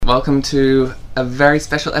welcome to a very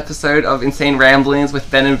special episode of Insane Ramblings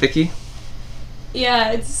with Ben and Vicky.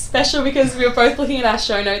 Yeah, it's special because we were both looking at our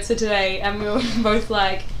show notes for today and we were both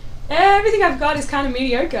like, everything I've got is kind of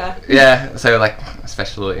mediocre. Yeah, so like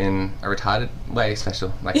special in a retarded way,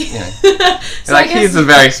 special, like, you know. So like, he's a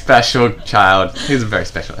very special child. He's a very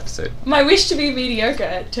special episode. My wish to be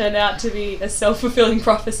mediocre turned out to be a self-fulfilling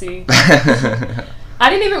prophecy. I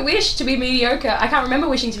didn't even wish to be mediocre. I can't remember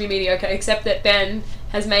wishing to be mediocre, except that Ben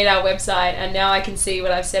has made our website and now I can see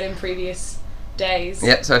what I've said in previous days.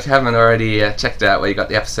 Yep, so if you haven't already checked out where you got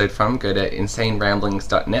the episode from, go to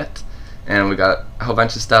insaneramblings.net, and we got a whole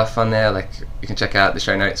bunch of stuff on there. Like, you can check out the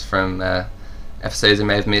show notes from episodes you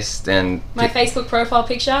may have missed, and my Facebook profile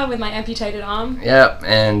picture with my amputated arm. Yep,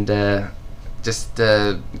 and just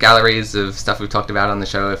galleries of stuff we've talked about on the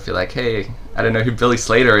show. If you're like, hey, I don't know who Billy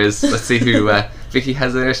Slater is, let's see who Vicky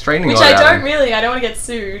has a restraining order. Which I don't really. I don't want to get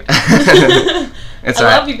sued. It's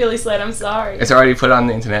I love you, Billy Slater. I'm sorry. It's already put on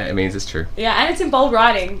the internet. It means it's true. Yeah, and it's in bold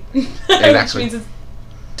writing. Exactly. Which means it's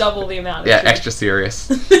double the amount. Yeah, extra serious.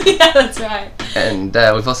 Yeah, that's right. And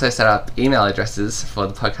we've also set up email addresses for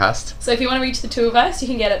the podcast. So if you want to reach the two of us, you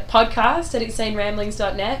can get it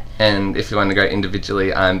podcast@insaneramblings.net. And if you want to go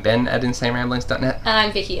individually, I'm Ben at insaneramblings.net. And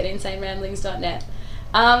I'm Vicky at insaneramblings.net.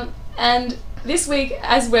 And this week,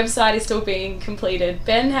 as website is still being completed,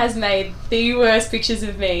 Ben has made the worst pictures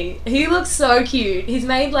of me. He looks so cute. He's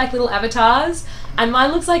made like little avatars, and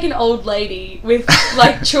mine looks like an old lady with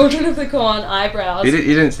like Children of the Corn eyebrows. You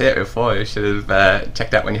didn't see it before. You should have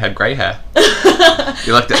checked out when you had grey hair.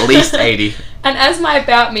 You looked at least 80. And as my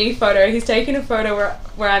About Me photo, he's taken a photo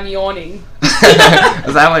where I'm yawning.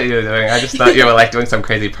 Is that what you were doing? I just thought you were like doing some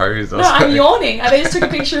crazy pose or something. I'm yawning. They just took a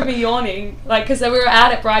picture of me yawning, like, because we were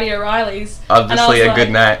out at Bridie O'Reilly's. Obviously a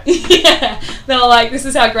good night. Yeah. They were like, this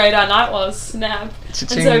is how great our night was, snap.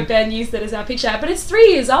 Cha-ching. And so Ben used it as our picture. But it's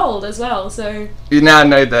 3 years old as well, so... You now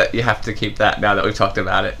know that you have to keep that now that we've talked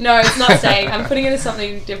about it. No, it's not staying. I'm putting it as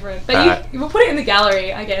something different. But we'll put it in the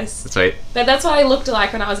gallery, I guess. Sweet. But that's what I looked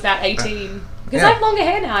like when I was about 18. Because I have longer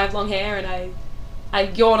hair now. I have long hair and I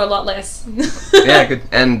yawn a lot less. Yeah, good.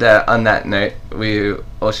 And on that note, we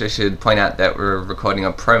also should point out that we're recording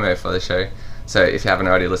a promo for the show. So if you haven't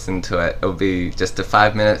already listened to it, it'll be just a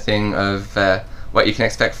 5-minute thing of what you can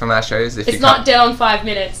expect from our shows. It's not dead on 5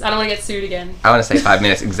 minutes. I don't want to get sued again. I want to say 5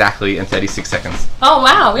 minutes exactly and 36 seconds. Oh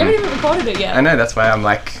wow, we haven't even recorded it yet. I know, that's why I'm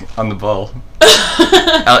like on the ball.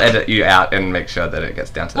 I'll edit you out and make sure that it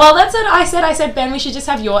gets down to Well, that's what I said. I said, Ben, we should just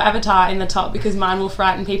have your avatar in the top because mine will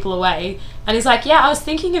frighten people away. And he's like, yeah, I was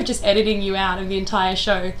thinking of just editing you out of the entire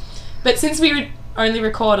show. But since we would only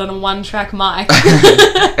record on a 1-track mic...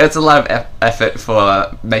 It's a lot of effort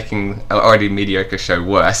for making an already mediocre show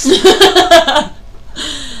worse. So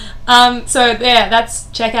yeah,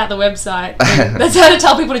 check out the website. That's how to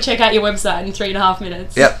tell people to check out your website in 3.5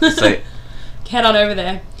 minutes. Yep, sweet. Head on over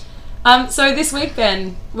there. So this week,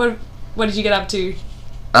 Ben, what did you get up to?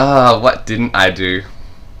 What didn't I do?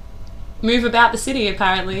 Move about the city,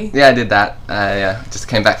 apparently. Yeah, I did that. I just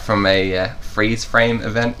came back from a freeze frame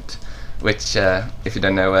event, which, if you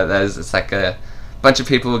don't know what that is, it's like a bunch of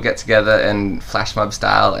people get together and flash mob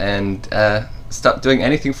style and stop doing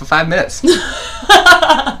anything for 5 minutes.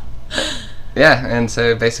 Yeah, and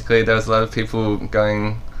so basically there was a lot of people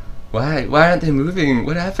going, why aren't they moving?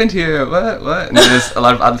 What happened here? What? And there's a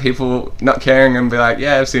lot of other people not caring and be like,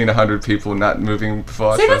 yeah, I've seen 100 people not moving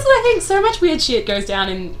before. See, that's what I think. So much weird shit goes down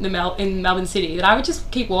in Melbourne City that I would just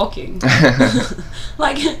keep walking.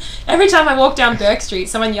 Like, every time I walk down Burke Street,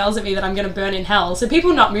 someone yells at me that I'm going to burn in hell. So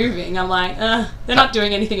people not moving, I'm like, they're not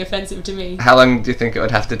doing anything offensive to me. How long do you think it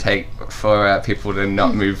would have to take for people to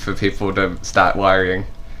not move for people to start worrying?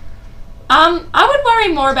 I would worry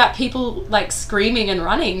more about people like screaming and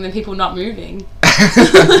running than people not moving.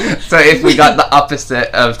 So if we got the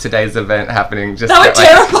opposite of today's event happening, just that would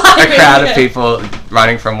terrify a crowd of people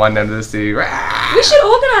running from one end of the city. We should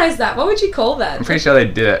organise that. What would you call that? I'm pretty sure they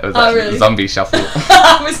did it. It was like really? Zombie Shuffle.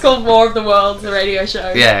 It was called War of the Worlds, the radio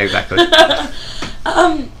show. Yeah, exactly.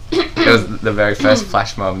 It was the very first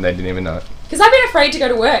flash mob and they didn't even know it. Because I've been afraid to go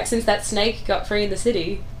to work since that snake got free in the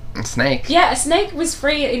city. A snake? Yeah, a snake was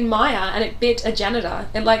free in Maya and it bit a janitor.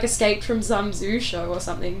 It like escaped from some zoo show or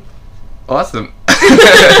something. Awesome. So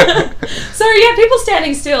yeah, people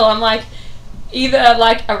standing still. I'm like, either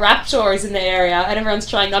like a raptor is in the area and everyone's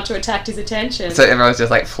trying not to attract his attention. So everyone's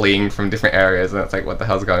just like fleeing from different areas and it's like, what the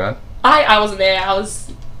hell's going on? I wasn't there. I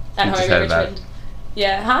was at home in Richmond.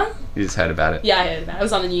 Yeah, huh? You just heard about it? Yeah, I heard about it. It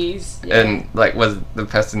was on the news. Yeah. And like, was the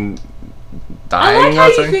person dying I like how or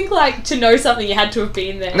you something? think like to know something you had to have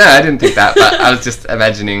been there. No, I didn't think that, but I was just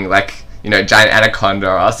imagining like giant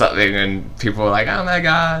anaconda or something, and people were like, oh my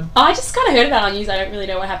god. I just kind of heard about it on news. I don't really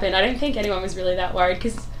know what happened. I don't think anyone was really that worried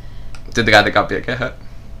because Did the guy that got bit get hurt?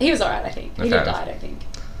 he was alright, I think. He didn't die, I don't think.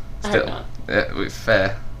 I hope not. With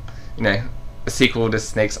a sequel to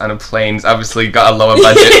Snakes on a Plane's obviously got a lower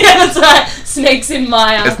budget. Yeah, that's right. Snakes in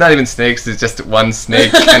Maya. It's not even snakes, it's just one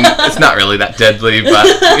snake, and it's not really that deadly, but,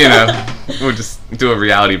 we'll just do a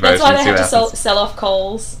reality version. That's why they have to to sell off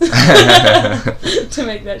coals to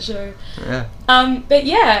make that show. Yeah. But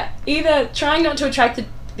yeah, either trying not to attract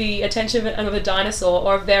the attention of a dinosaur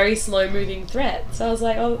or a very slow-moving threat. So I was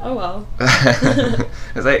like, oh well.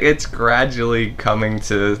 It's like, it's gradually coming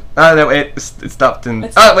to... Oh, no, wait, it stopped and...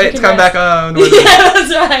 it's coming back. Oh, no. Yeah,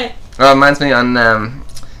 that's right. Well, it reminds me on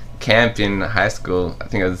camp in high school, I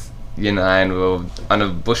think it was year 9, we were on a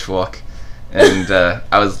bushwalk, and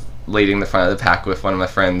I was leading the front of the pack with one of my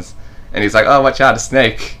friends, and he's like, oh, watch out, a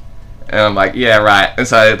snake. And I'm like, yeah, right. And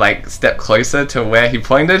so I stepped closer to where he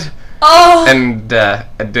pointed. Oh! And I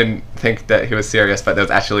didn't think that he was serious, but there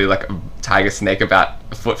was actually a tiger snake about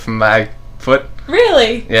a foot from my foot.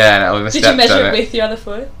 Really? Yeah, and I almost Did you measure it with your other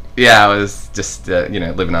foot? Yeah, I was just,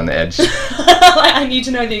 living on the edge. I need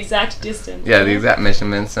to know the exact distance. Yeah, the exact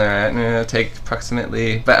measurements. Alright, take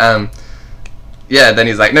approximately. But, then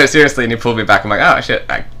he's like, no, seriously, and he pulled me back. I'm like, oh, shit,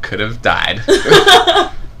 I could have died.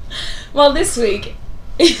 Well, this week,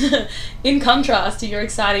 in contrast to your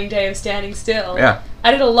exciting day of standing still, yeah,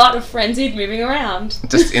 I did a lot of frenzied moving around.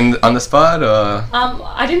 Just on the spot, or?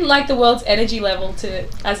 I didn't like the world's energy level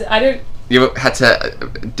You had to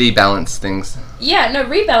debalance things. Yeah, no,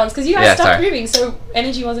 rebalance, because you guys stopped moving, so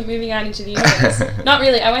energy wasn't moving out into the universe. Not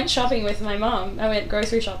really. I went shopping with my mum. I went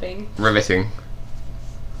grocery shopping. Riveting.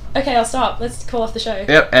 Okay, I'll stop. Let's call off the show.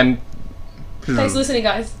 Yep, and... Thanks for listening,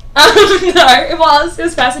 guys. No, it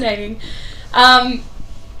was fascinating.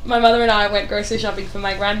 My mother and I went grocery shopping for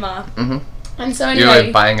my grandma. Mm-hmm. And so anyway... You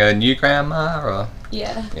were buying a new grandma, or...?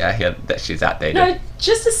 Yeah. Yeah, I hear that she's outdated. No,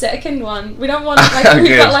 just a second one. We don't want,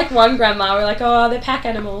 we've got one grandma, we're like, oh, they're pack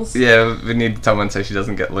animals. Yeah, we need someone so she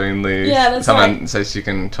doesn't get lonely. Yeah, that's someone so she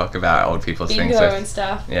can talk about old people's things. Bingo and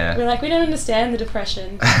stuff. Yeah. We're like, we don't understand the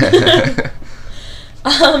depression.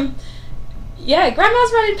 Yeah,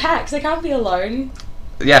 grandmas run in packs, they can't be alone.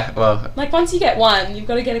 Yeah, well... once you get one, you've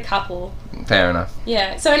got to get a couple. Fair enough.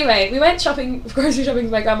 Yeah, so anyway, we went grocery shopping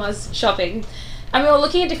with my grandma's shopping, and we were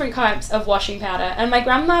looking at different types of washing powder, and my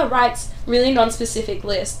grandma writes really non-specific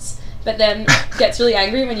lists, but then gets really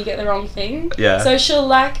angry when you get the wrong thing. Yeah. So she'll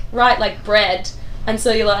write bread, and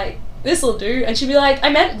so you're like, this'll do, and she'll be like, I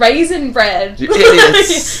meant raisin bread. You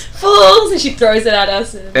idiots. Fools! And she throws it at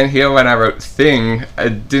us. And here when I wrote thing, I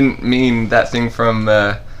didn't mean that thing from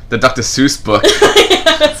the Dr. Seuss book.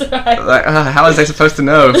 Yeah, that's right. How was I supposed to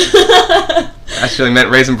know? Actually meant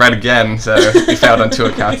raisin bread again, so you failed on 2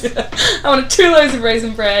 accounts. Yeah. I wanted 2 loaves of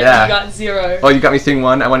raisin bread, and you got 0. Oh, you got me thing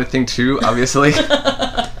 1, I wanted thing 2, obviously.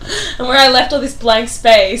 And where I left all this blank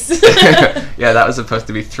space. Yeah, that was supposed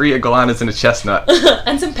to be 3 iguanas and a chestnut.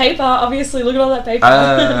 And some paper, obviously. Look at all that paper.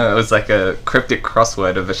 It was like a cryptic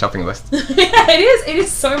crossword of a shopping list. Yeah, it is. It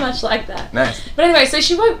is so much like that. Nice. But anyway, so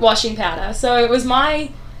she wrote washing powder, so it was my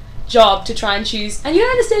job to try and choose. And you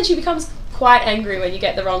don't understand, she becomes quite angry when you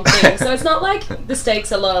get the wrong thing. So it's not like the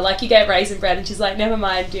stakes are low. Like, you get raisin bread and she's like, never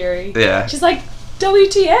mind, dearie. Yeah. She's like,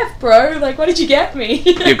 WTF, bro? Like, what did you get me?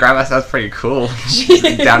 Your grandma sounds pretty cool.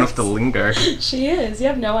 She's down with the lingo. She is. You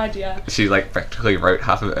have no idea. She practically wrote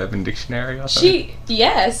half of Urban Dictionary or something.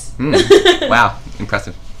 Yes. Wow,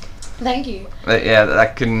 impressive. Thank you. But yeah,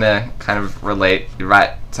 that can kind of relate. You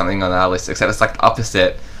write something on our list, except it's the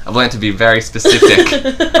opposite. I've learned to be very specific.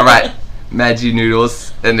 Alright, Maggi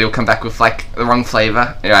noodles, and they'll come back with the wrong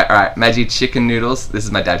flavour. Alright, Maggi chicken noodles. This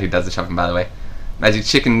is my dad who does the shopping, by the way. Maggi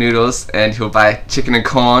chicken noodles, and he'll buy chicken and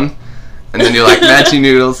corn, and then you're like, Maggi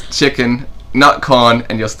noodles, chicken, not corn,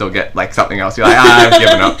 and you'll still get something else. You're like, I've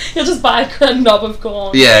given up. You'll just buy a knob of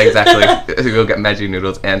corn. Yeah, exactly. You'll get Maggi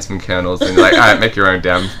noodles and some kernels, and you're like, alright, make your own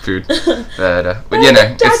damn food. But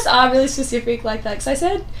dads are really specific like that, because I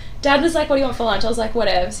said, Dad was like, what do you want for lunch? I was like,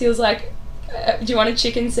 whatever. So he was like, do you want a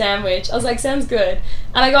chicken sandwich? I was like, sounds good.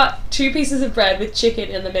 And I got 2 pieces of bread with chicken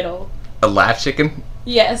in the middle. A live chicken?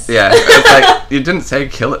 Yes. Yeah, it's you didn't say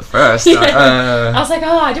kill it first. Yeah. I was like,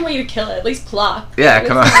 I didn't want you to kill it, at least pluck. Yeah,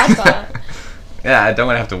 come on. Yeah, I don't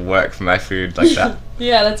want to have to work for my food like that.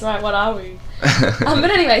 Yeah, that's right, what are we?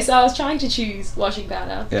 But anyway, so I was trying to choose washing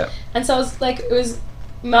powder. Yeah. And so I was like, it was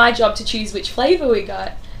my job to choose which flavour we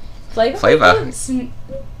got. Flavour?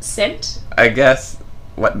 Scent? I guess.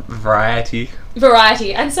 What variety?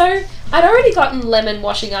 Variety. And so I'd already gotten lemon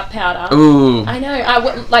washing up powder. Ooh. I know. I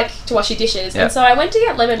like to wash your dishes. Yeah. And so I went to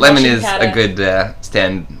get lemon washing powder. Lemon is a good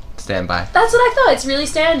stand stand by. That's what I thought. It's really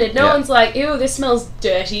standard. No Yeah. one's like, ew, this smells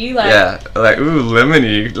dirty. Like, Yeah, like, ooh,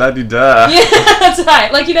 lemony, la-di-da. yeah, that's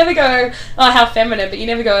right. Like, you never go, oh, how feminine, but you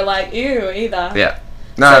never go like, ew, either. Yeah.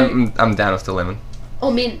 No, So- I'm down with the lemon.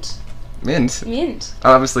 Or mint. Mint. Mint.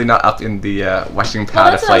 I'm obviously not up in the washing Well,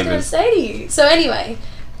 powder that's what I was going to flavors. say to you. So anyway,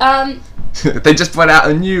 They just brought out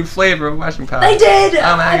a new flavor of washing powder. they did!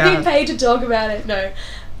 Oh my I've been God. paid to talk about it. No.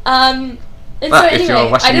 And Well, so if anyway, you're a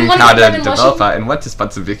I washing didn't want to get powder lemon developer washing. and want to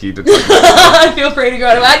sponsor Vicky to talk about Feel free to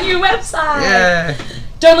go to our new website. Yeah.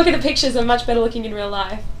 Don't look at the pictures. I'm much better looking in real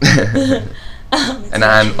life. And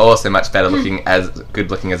I'm also much better looking, as good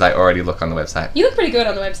looking as I already look on the website. You look pretty good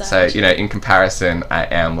on the website. So, you know, in comparison, I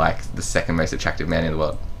am like the second most attractive man in the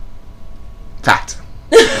world. Fact.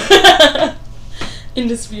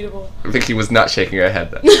 Indisputable. Vicky was not shaking her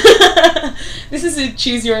head though. This is a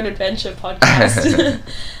choose your own adventure podcast.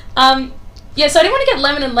 Yeah, so I didn't want to get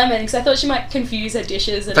lemon and lemon because I thought she might confuse her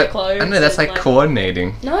dishes and her But clothes. I know that's and, like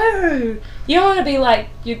coordinating. No, you don't want to be like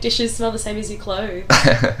your dishes smell the same as your clothes.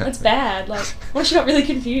 That's bad. Like, what if she got really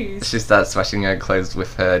confused? She starts washing her clothes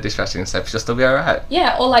with her dishwashing soap, she'll still be alright.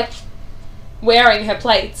 Yeah, or like wearing her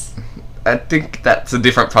plates. I think that's a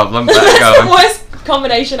different problem, but That's go the on. worst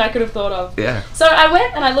combination I could have thought of. Yeah. So I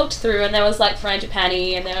went and I looked through, and there was like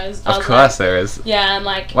frangipani, and there was. I Of was course like, there is. yeah, and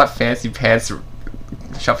like. What fancy pants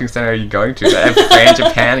shopping centre are you going to that have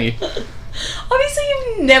frangipani? Obviously,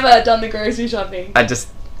 you've never done the grocery shopping.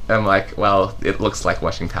 I'm like, well, it looks like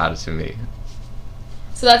washing powder to me.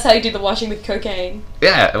 So that's how you do the washing with cocaine.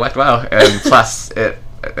 Yeah, it worked well. And plus, it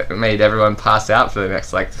made everyone pass out for the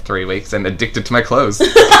next, like, 3 weeks and addicted to my clothes.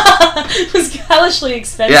 It was hellishly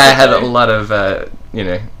expensive. Yeah, I had a though. lot of,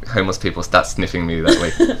 homeless people start sniffing me that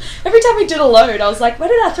week. Every time we did a load, I was like, where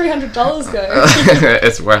did our $300 go?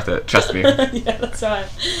 It's worth it, trust me. Yeah, that's right.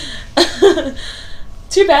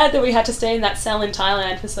 Too bad that we had to stay in that cell in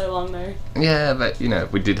Thailand for so long, though. Yeah, but,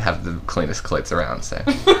 we did have the cleanest clothes around, so.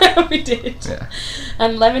 We did. Yeah.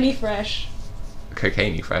 And lemony fresh.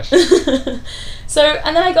 Cocainey fresh. So,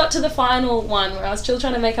 and then I got to the final one where I was still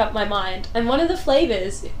trying to make up my mind, and one of the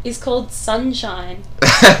flavors is called sunshine.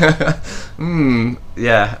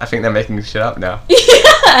 Yeah, I think they're making shit up now. Yeah,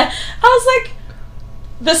 I was like,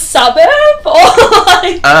 the suburb, or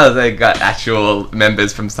like, Oh, they got actual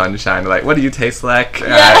members from Sunshine. Like, what do you taste like?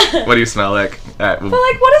 Yeah. What do you smell like? but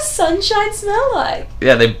like, what does sunshine smell like?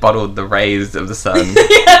 Yeah, they bottled the rays of the sun.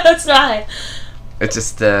 Yeah, that's right. It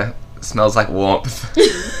just smells like warmth.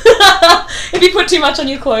 If you put too much on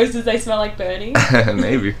your clothes, does they smell like burning?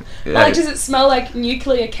 Maybe. Or, Yeah. like, does it smell like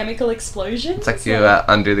nuclear chemical explosions? It's like you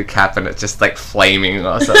undo the cap and it's just like flaming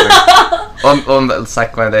or something. or it's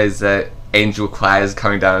like one of those angel choirs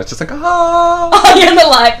coming down. It's just like, oh. Oh yeah, and the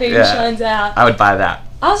light beam Yeah. shines out. I would buy that.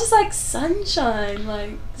 I was just like, sunshine,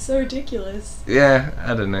 like, so ridiculous. Yeah,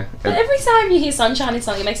 I don't know. But every time you hear sunshine in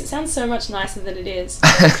something, it makes it sound so much nicer than it is.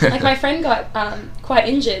 Like, my friend got quite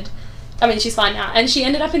injured. I mean, she's fine now. And she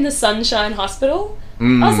ended up in the Sunshine Hospital.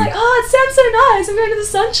 I was like, oh, it sounds so nice. I'm going to the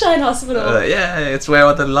Sunshine Hospital. Yeah, it's where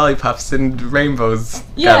all the lollipops and rainbows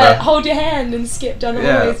Yeah, gather. hold your hand and skip down the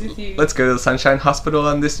Yeah, hallways with you. let's go to the Sunshine Hospital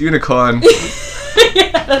on this unicorn.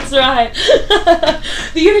 Yeah, that's right.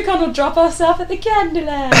 The unicorn will drop us off at the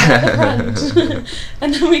Candyland at the front.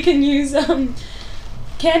 And then we can use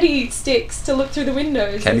candy sticks to look through the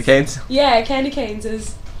windows. Candy canes? Yeah, candy canes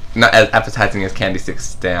as... Not as appetizing as candy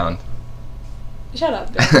sticks down. Shut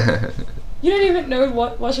up, Ben. You don't even know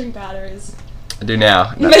what washing powder is. I do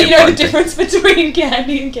now. But you know the difference between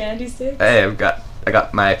candy and candy sticks? Hey, I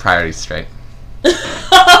got my priorities straight.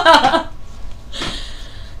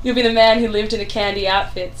 You'll be the man who lived in a candy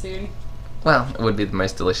outfit soon. Well, it would be the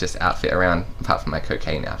most delicious outfit around, apart from my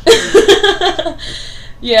cocaine outfit.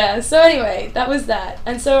 Yeah, so anyway, that was that.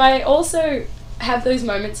 And so I also have those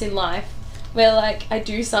moments in life where, like, I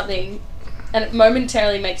do something and it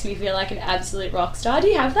momentarily makes me feel like an absolute rock star. Do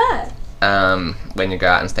you have that? When you go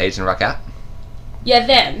out on stage and rock out? Yeah,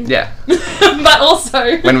 then. Yeah. But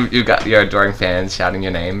also... When you got your adoring fans shouting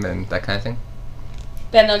your name and that kind of thing?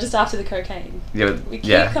 Ben, no, just after the cocaine. Yeah, We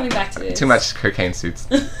keep coming back to this. Too much cocaine suits.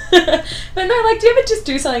 But no, like, do you ever just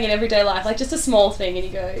do something in everyday life, like just a small thing, and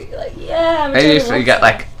you go, you're like, yeah, I'm a Maybe total if you rock get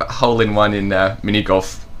star. like a hole in one in mini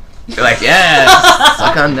golf. You're like, yeah,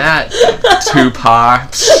 suck on that. 2 par.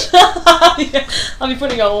 Yeah, I'll be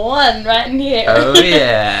putting a 1 right in here. Oh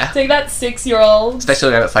yeah. Take that 6-year-old.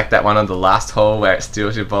 Especially when it's like that one on the last hole where it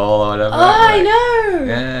steals your ball or whatever. Oh, I like, know.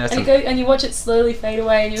 Yeah, And and you watch it slowly fade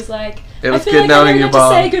away, and you're just like, It I was feel good like knowing I your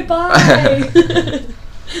don't have to say ball. goodbye.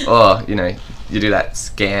 Or, you do that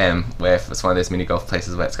scam where if it's one of those mini golf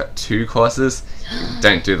places where it's got 2 courses,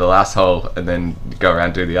 don't do the last hole and then go around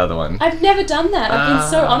and do the other one. I've never done that. I've been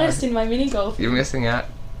so honest in my mini golf. You're missing out.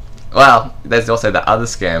 Well, there's also the other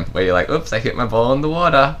scam where you're like, oops, I hit my ball in the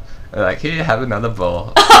water. And they're like, here, have another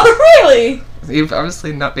ball. Oh, really? You've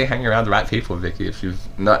obviously not been hanging around the right people, Vicky, if you've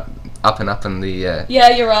not up and up in the... Yeah,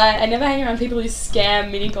 you're right. I never hang around people who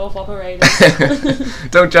scam mini golf operators.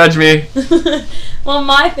 Don't judge me. Well,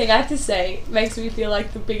 my thing, I have to say, makes me feel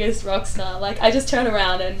like the biggest rock star. Like, I just turn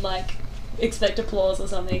around and, like, expect applause or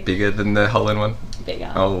something. Bigger than the hole-in-one?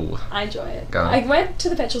 Bigger. Oh. I enjoy it. Go on. I went to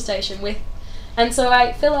the petrol station with... And so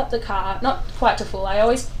I fill up the car, not quite to full. I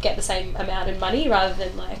always get the same amount in money rather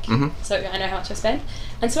than like, so I know how much I spend.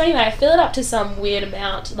 And so anyway, I fill it up to some weird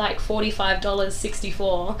amount, like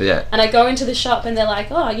 $45.64. Yeah. And I go into the shop and they're like,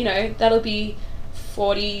 oh, you know, that'll be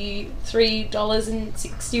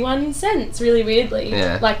 $43.61, really weirdly.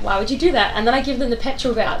 Yeah. Like, why would you do that? And then I give them the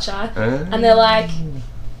petrol voucher and they're like,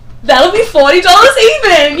 that'll be $40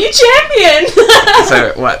 even! You champion!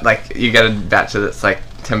 So what, like, you get a voucher that's like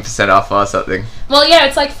 10% off or something? Well, yeah,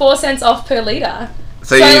 it's like 4 cents off per litre.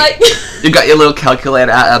 So you, like, you got your little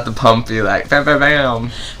calculator out at the pump, you're like, bam, bam,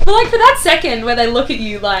 bam. But like for that second where they look at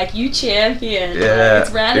you like, you champion, yeah, like,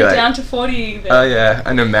 it's rounded like, down to 40 even. Oh yeah,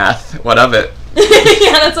 I know math, what of it?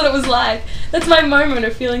 Yeah, that's what it was like. That's my moment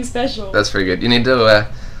of feeling special. That's pretty good. You need to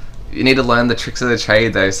learn the tricks of the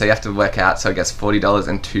trade though, so you have to work out so it gets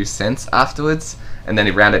 $40.02 afterwards, and then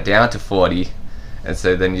you round it down to 40, and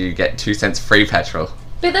so then you get 2 cents free petrol.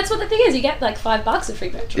 But that's what the thing is, you get like $5 of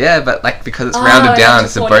free petrol. Yeah, but like because it's rounded down,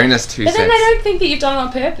 it's 40. A bonus 2 cents. But then they don't think that you've done it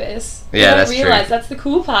on purpose. Yeah, that's true. They don't realise true. that's the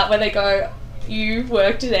cool part where they go, you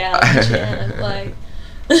worked it out. Yeah, like...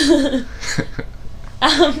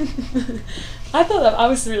 I thought that I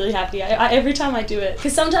was really happy. I every time I do it,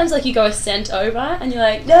 because sometimes like you go a cent over and you're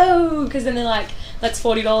like, no, because then they're like, that's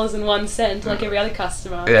 $40.01, like every other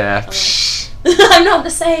customer. Yeah. I'm not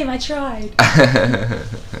the same, I tried.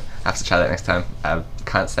 I have to try that next time. I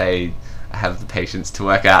can't say I have the patience to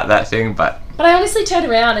work out that thing, but I honestly turn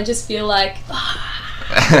around and just feel like...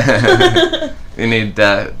 You need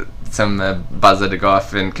some buzzer to go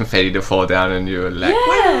off and confetti to fall down and you're like...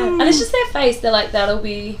 Yeah, and it's just their face. They're like, that'll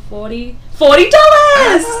be $40.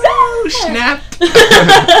 Oh, snap!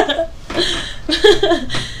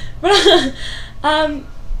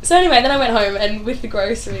 So anyway, then I went home and with the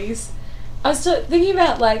groceries, I was thinking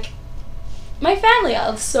about like, my family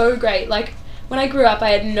are so great. Like, when I grew up, I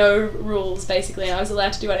had no rules, basically, and I was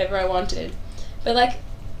allowed to do whatever I wanted. But, like,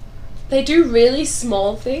 they do really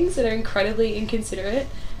small things that are incredibly inconsiderate.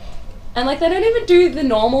 And, like, they don't even do the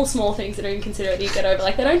normal small things that are inconsiderate that you get over.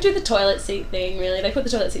 Like, they don't do the toilet seat thing, really. They put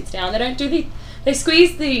the toilet seats down. They don't do the... They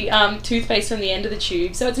squeeze the toothpaste from the end of the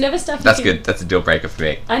tube, so it's never stuff. That's good. That's a deal breaker for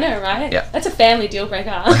me. I know, right? Yeah. That's a family deal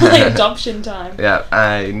breaker. Like adoption time. Yeah,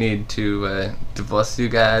 I need to divorce you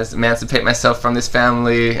guys, emancipate myself from this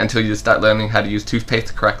family until you start learning how to use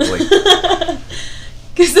toothpaste correctly.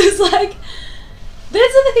 Because there's like...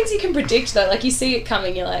 There's other things you can predict, though. Like, you see it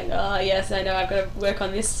coming, you're like, oh, yes, I know, I've got to work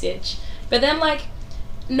on this stitch. But then, like,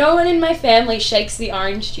 no one in my family shakes the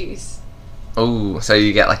orange juice. Oh, so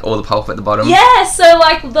you get like all the pulp at the bottom? Yeah, so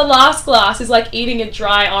like the last glass is like eating a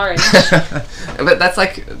dry orange. But that's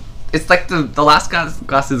like, it's like the last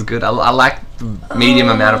glass is good. I like the medium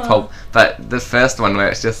amount of pulp, but the first one where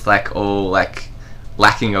it's just like all like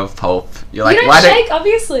lacking of pulp, you're like, you don't why shake,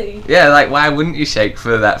 obviously. Yeah, like why wouldn't you shake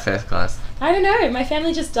for that first glass? I don't know, my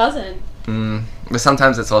family just doesn't. But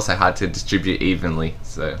sometimes it's also hard to distribute evenly,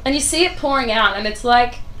 so. And you see it pouring out, and it's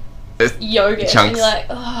like yogurt, chunks. And you're like,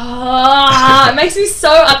 oh, it makes me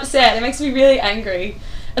so upset. It makes me really angry.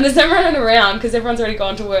 And there's no running around because everyone's already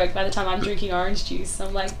gone to work by the time I'm drinking orange juice. So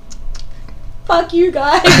I'm like, fuck you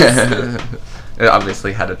guys. It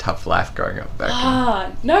obviously had a tough life growing up back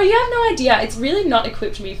then. No, you have no idea. It's really not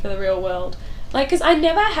equipped me for the real world. Like, because I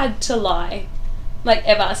never had to lie. Like,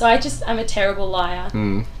 ever. So I'm a terrible liar.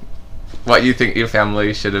 What, you think your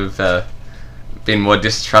family should have been more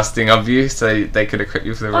distrusting of you so they could equip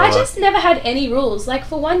you for the real world? I just never had any rules. Like,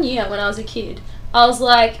 for 1 year when I was a kid, I was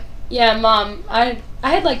like, yeah, Mum, I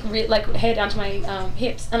had like hair down to my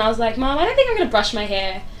hips, and I was like, Mum, I don't think I'm going to brush my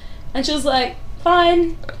hair. And she was like,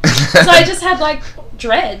 fine. So I just had like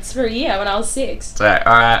dreads for a year when I was 6. It's like,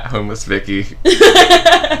 alright, homeless Vicky.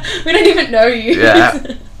 We don't even know you.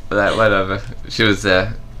 Yeah, but whatever. She was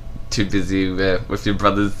too busy with your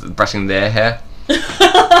brothers brushing their hair.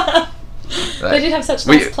 They did have such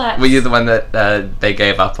nice plaits. Were you the one that they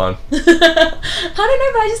gave up on? I don't know,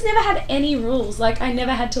 but I just never had any rules. Like, I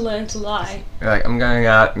never had to learn to lie. You're like, I'm going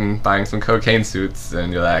out and buying some cocaine suits,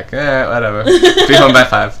 and you're like, whatever. Be home by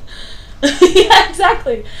 5. Yeah,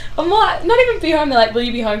 exactly. I'm not even be home. They're like, will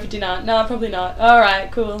you be home for dinner? No, probably not.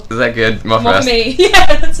 Alright, cool. Is that good? More More for for us. me.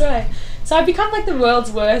 Yeah, that's right. So I've become like the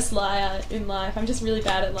world's worst liar in life. I'm just really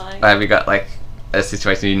bad at lying. Have you got like a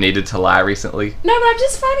situation you needed to lie recently? No, but I'm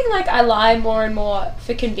just finding like I lie more and more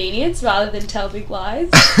for convenience rather than tell big lies.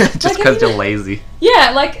 Just Like, because you're lazy.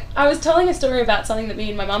 Yeah, like I was telling a story about something that me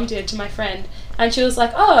and my mum did to my friend, and she was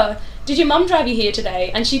like, "Oh, did your mum drive you here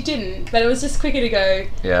today?" And she didn't, but it was just quicker to go,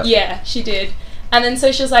 "Yeah, she did." And then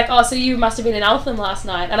so she was like, "Oh, so you must have been in Eltham last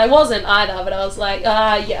night," and I wasn't either, but I was like,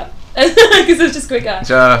 yeah, because it was just quicker.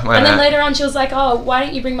 Sure, why And then not? later on, she was like, "Oh, why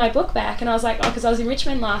don't you bring my book back?" And I was like, "Oh, because I was in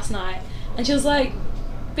Richmond last night." And she was like,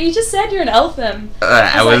 "But you just said you're in Eltham."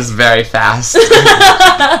 I was very fast.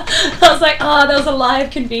 I was like, "Oh, that was a lie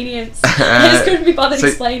of convenience." I just couldn't be bothered So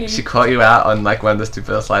explaining. she caught you out on like one of the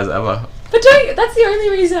stupidest lies ever. But that's the only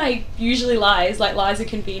reason I usually lie, is like lies of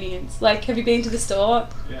convenience. Like, have you been to the store?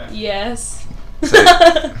 Yeah. Yes. So-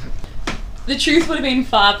 The truth would have been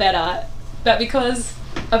far better, but because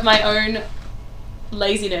of my own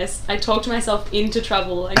laziness, I talked myself into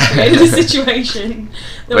trouble and created a situation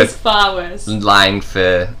that was With- far worse. Lying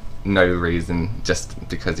for no reason, just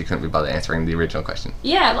because you couldn't be bothered answering the original question.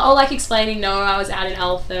 Yeah, or like explaining, no, I was out in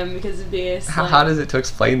Eltham because of this. How like, hard is it to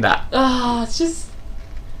explain that? Oh, it's just...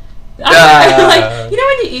 I don't know, like, you know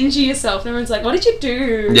when you injure yourself and everyone's like, what did you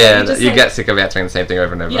do? Yeah, just, you like, get sick of answering the same thing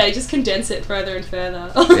over and over. Yeah, you just condense it further and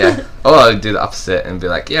further. Yeah. Or I'll do the opposite and be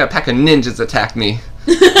like, yeah, a pack of ninjas attacked me.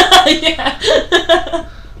 Yeah.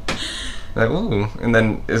 Like, ooh. And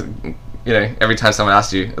then, every time someone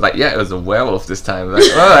asks you, like, yeah, it was a werewolf this time. Like,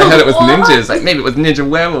 oh, I heard it was What? ninjas. Like, maybe it was ninja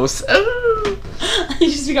werewolves. Ooh. You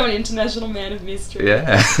just become an international man of mystery.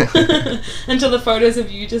 Yeah. Until the photos of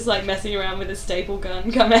you just like messing around with a staple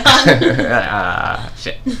gun come out. Ah,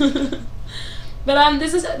 shit. But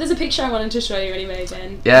there's a picture I wanted to show you anyway,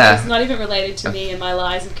 Ben. Yeah. It's not even related to me and my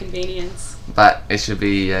lies of convenience. But it should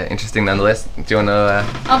be interesting nonetheless. Do you want to...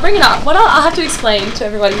 I'll bring it up. I'll have to explain to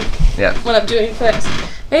everybody yeah. what I'm doing first.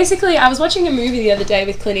 Basically, I was watching a movie the other day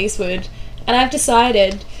with Clint Eastwood, and I've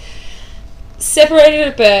decided, separated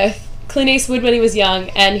at birth, Clint Eastwood when he was young,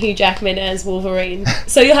 and Hugh Jackman as Wolverine.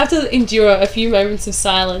 So you'll have to endure a few moments of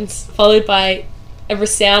silence, followed by a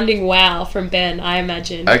resounding wow from Ben, I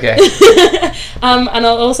imagine. Okay. And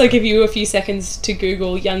I'll also give you a few seconds to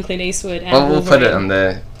Google young Clint Eastwood and Well, we'll put it Wolverine. on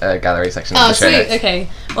the gallery section of Oh, the show sweet. notes. Okay.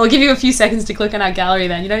 I'll give you a few seconds to click on our gallery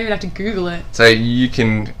then. You don't even have to Google it. So you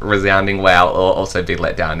can resounding wow or also be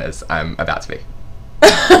let down as I'm about to be.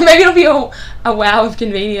 Maybe it'll be a wow of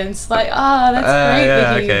convenience. Like, that's great,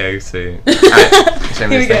 Yeah, Vicky. okay, I see. Alright, show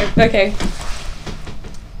me Here we this go. thing. Okay.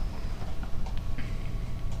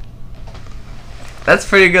 That's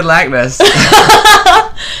pretty good likeness.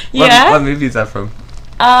 Yeah. What movie is that from?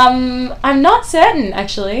 I'm not certain,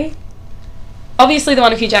 actually. Obviously, the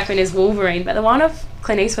one of Hugh Jackman is Wolverine, but the one of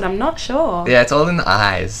Clint Eastwood, I'm not sure. Yeah, it's all in the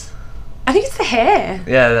eyes. I think it's the hair.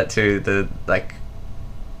 Yeah, that too. The, like,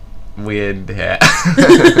 weird hair.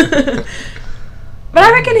 But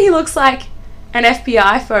I reckon he looks like an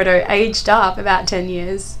FBI photo aged up about 10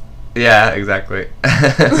 years. Yeah, exactly.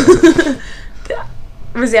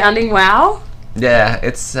 Resounding wow. Yeah,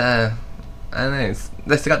 it's, I don't know,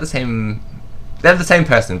 they've got the same... They're the same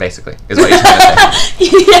person, basically, is what you're trying to say.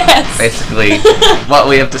 Yes. Basically, what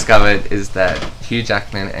we have discovered is that Hugh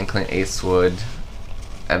Jackman and Clint Eastwood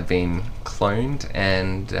have been cloned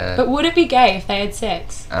and... But would it be gay if they had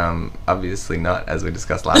sex? Obviously not, as we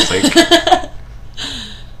discussed last week.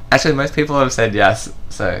 Actually, most people have said yes,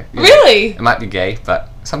 so... yeah, Really? it might be gay, but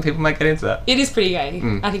some people might get into that. It is pretty gay.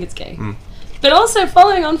 Mm. I think it's gay. Mm. But also,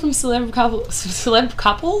 following on from celeb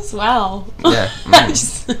couples, wow. Yeah.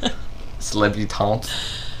 Just- Celebritantes.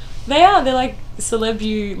 they are. They're like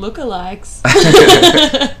celebu lookalikes.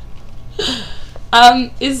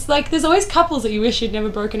 Is like there's always couples that you wish you'd never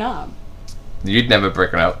broken up. You'd never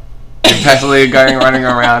broken up. You're personally running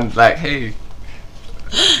around like, hey,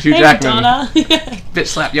 Hugh Hey, Jackman, Madonna. bitch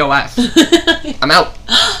slap your wife. I'm out.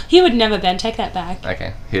 He would never, Ben. Take that back.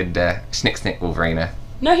 Okay, he'd snick Wolverine.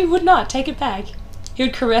 No, he would not. Take it back. He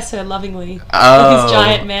would caress her lovingly with Oh, his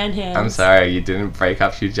giant man hands. I'm sorry, you didn't break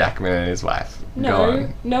up Hugh Jackman and his wife. Go No,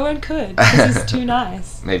 on. no one could. This is too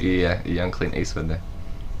nice. Maybe a young Clint Eastwood there.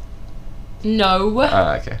 No.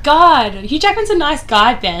 Oh, okay. God, Hugh Jackman's a nice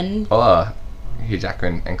guy, Ben. Or Hugh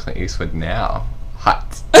Jackman and Clint Eastwood now.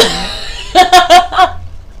 Hot.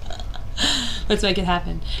 Let's make it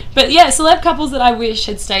happen. But yeah, celeb couples that I wish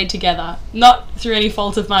had stayed together, not through any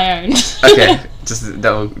fault of my own. Okay, just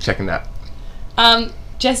double checking that.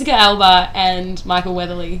 Jessica Alba and Michael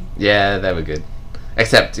Weatherly. Yeah, they were good.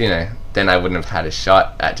 Except, then I wouldn't have had a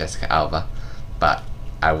shot at Jessica Alba. But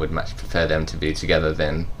I would much prefer them to be together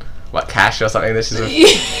than Cash or something. This is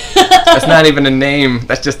that's not even a name.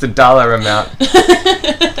 That's just a dollar amount.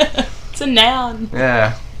 It's a noun.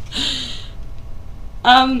 Yeah.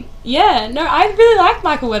 Yeah. No, I really like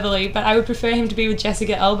Michael Weatherly, but I would prefer him to be with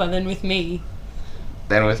Jessica Alba than with me.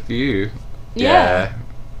 Than with you. Yeah.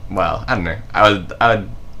 Well, I don't know. I would.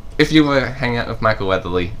 If you were hanging out with Michael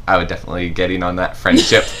Weatherly, I would definitely get in on that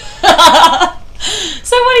friendship.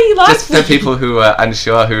 So what do you like? Just for people who are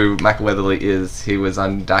unsure who Michael Weatherly is, he was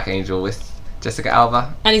on Dark Angel with Jessica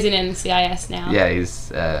Alba. And he's in NCIS now. Yeah,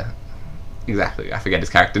 he's exactly. I forget his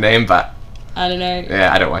character name, but I don't know.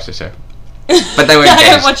 yeah, I don't watch the show. But they were engaged. I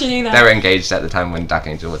don't watch it either. They were engaged at the time when Dark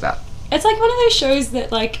Angel was out. It's like one of those shows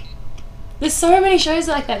that, like, there's so many shows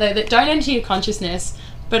like that though that don't enter your consciousness,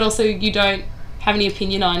 but also you don't have any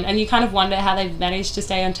opinion on, and you kind of wonder how they've managed to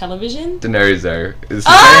stay on television. Denozo is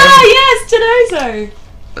yes, Denozo.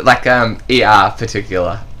 like ER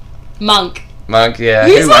particular. Monk. Monk, yeah.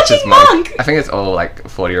 Who's Who watches watching Monk? I think it's all like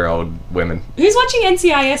 40-year-old women. Who's watching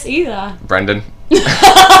NCIS either? Brendan.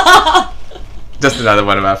 Just another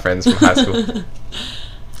one of our friends from high school.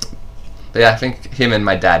 But yeah, I think him and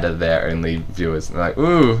my dad are their only viewers. And they're like,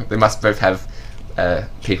 ooh, they must both have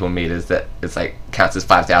people meters that it's like counts as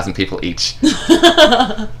 5,000 people each.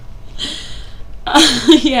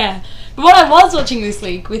 Yeah. But what I was watching this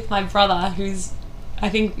week with my brother, who's I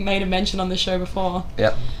think made a mention on the show before.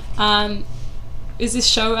 Yep. Is this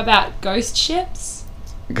show about ghost ships?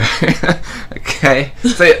 Okay.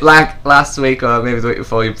 So like last week or maybe the week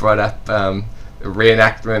before, you brought up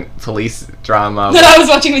reenactment police drama That I was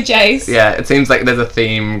watching with Jace. Yeah, it seems like there's a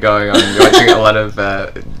theme going on. You're watching a lot of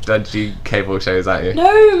dodgy cable shows, aren't you?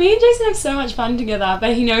 No, me and Jason have so much fun together,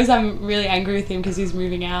 but he knows I'm really angry with him because he's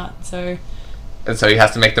moving out, so... And so he has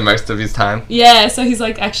to make the most of his time? Yeah, so he's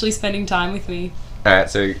like actually spending time with me. Alright,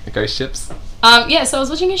 so ghost ships? Yeah, so I was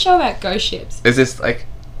watching a show about ghost ships. Is this like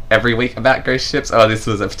every week about ghost ships? Oh, this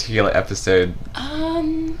was a particular episode.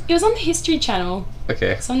 It was on the History Channel.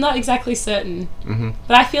 Okay. So I'm not exactly certain. Mm-hmm.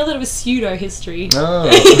 But I feel that it was pseudo-history. Oh.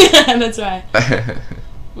 Yeah, that's right.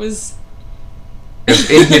 Was...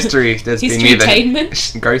 in history, there's been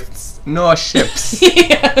neither ghosts nor ships.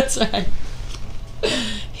 Yeah, that's right.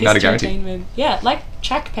 Not a guarantee. Yeah, like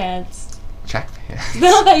track pants. Track pants.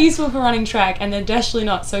 They're not that useful for running track, and they're definitely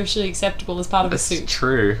not socially acceptable as part of a suit. That's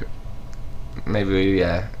true. Maybe we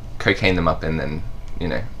cocaine them up and then,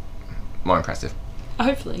 more impressive.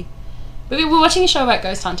 Hopefully. But we were watching a show about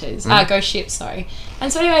ghost hunters. Ghost ships, sorry.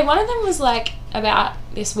 And so anyway, one of them was like about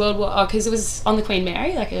this World War... Oh, because it was on the Queen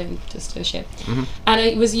Mary, like just a ship. Mm-hmm. And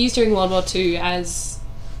it was used during World War II as...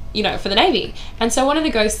 for the Navy. And so one of the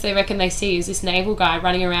ghosts they reckon they see is this naval guy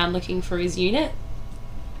running around looking for his unit.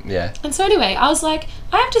 Yeah. And so anyway, I was like,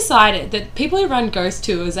 I have decided that people who run ghost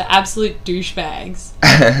tours are absolute douchebags.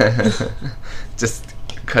 Just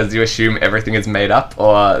because you assume everything is made up,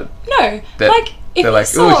 or... No, like... They're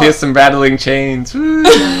like, ooh, here's some rattling chains. Woo.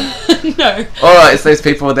 No. Or it's those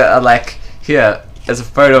people that are like, here, there's a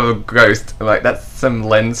photo of a ghost. Like, that's some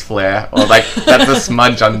lens flare. Or like, that's a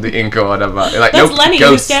smudge on the ink or whatever. Like, that's nope, Lenny,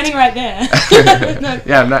 ghost. who's standing right there. No.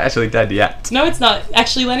 Yeah, I'm not actually dead yet. No, it's not.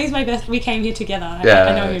 Actually, Lenny's my best. We came here together. Yeah,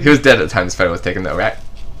 I know him. He was dead at the time this photo was taken though, right?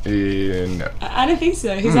 No. I don't think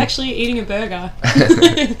so. He's actually eating a burger.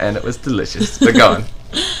 And it was delicious. But go on.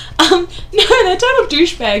 No, they're total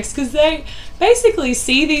douchebags because they basically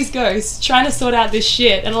see these ghosts trying to sort out this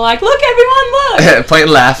shit and are like, look, everyone, look! Point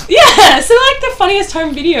and laugh. Yeah, so like the funniest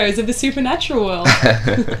home videos of the supernatural world.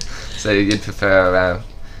 So you'd prefer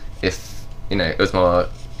if, it was more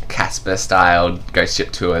Casper-style ghost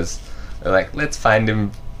ship tours. They're like, let's find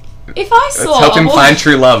him... Let's help him find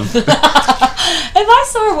true love. If I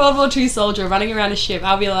saw a World War II soldier running around a ship,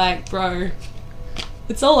 I'll be like, bro...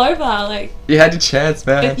 It's all over, like... You had your chance,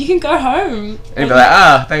 man. You can go home. And you'd be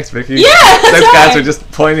like, thanks, Vicky. Yeah, those guys were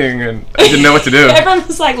just pointing and I didn't know what to do. Everyone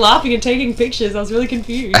was, like, laughing and taking pictures. I was really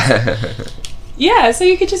confused. Yeah, so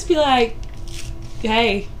you could just be like,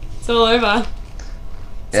 hey, it's all over.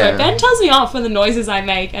 So Ben tells me off for the noises I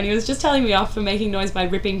make, and he was just telling me off for making noise by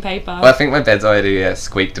ripping paper. Well, I think my bed's already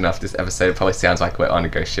squeaked enough this episode. It probably sounds like we're on a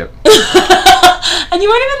ghost ship. And you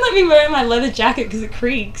won't even let me wear my leather jacket because it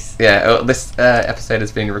creaks. Yeah, well, this episode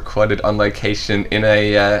has been recorded on location in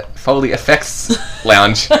a Foley Effects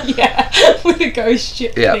lounge. Yeah, with a ghost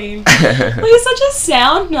ship theme. Well, you're such a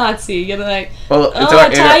sound Nazi. You're like,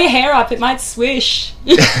 tie your hair up, it might swish.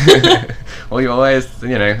 Well, you're always,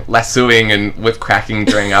 lassoing and whip cracking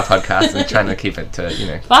during our podcast and trying to keep it to,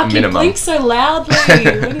 Fuck, a minimum. You blink so loudly.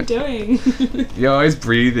 What are you doing? You're always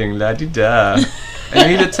breathing, la-di-da. I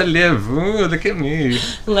need it to live. Ooh, look at me.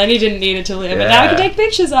 Lenny didn't need it to live, but now we can take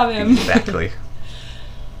pictures of him. Exactly.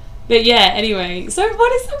 But yeah, anyway. So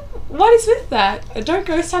what is with that? Don't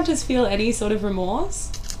ghost hunters feel any sort of remorse?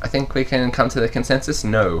 I think we can come to the consensus,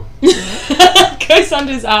 no. Ghost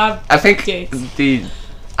hunters are I think dicks. the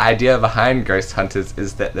idea behind ghost hunters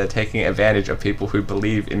is that they're taking advantage of people who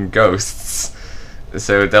believe in ghosts.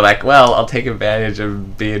 So they're like, well, I'll take advantage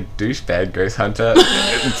of being a douchebag ghost hunter.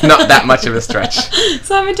 It's not that much of a stretch.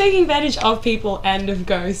 So I've been taking advantage of people and of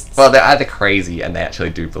ghosts. Well, they're either crazy and they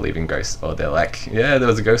actually do believe in ghosts, or they're like, yeah, there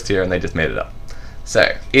was a ghost here and they just made it up.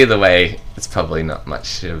 So either way, it's probably not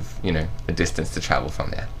much of, a distance to travel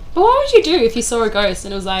from there. But what would you do if you saw a ghost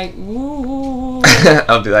and it was like, ooh?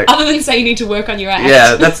 I'll be like, Other than say you need to work on your act.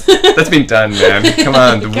 yeah, that's been done, man. Come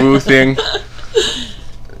on, the woo thing.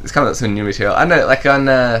 It's coming up with some new material. I know, like on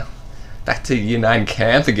back to Year 9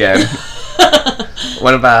 camp again.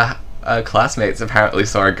 One of our classmates apparently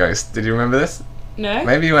saw a ghost. Did you remember this? No.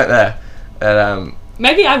 Maybe you weren't there. But,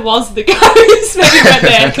 maybe I was the ghost. Maybe you weren't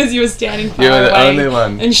there because you were standing far you were the away only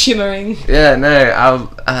one. and shimmering. Yeah, no,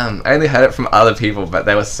 I only heard it from other people, but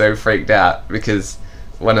they were so freaked out because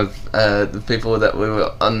one of the people that we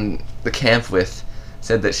were on the camp with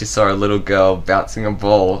said that she saw a little girl bouncing a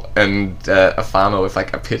ball and a farmer with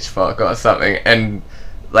like a pitchfork or something, and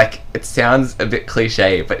like it sounds a bit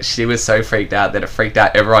cliche, but she was so freaked out that it freaked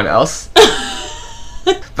out everyone else.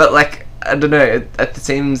 But like, I don't know, it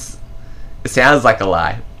sounds like a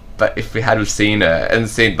lie, but if we had seen her and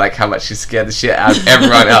seen like how much she scared the shit out of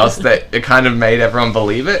everyone else, that it kind of made everyone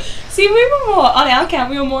believe it. See, we were more, on our camp,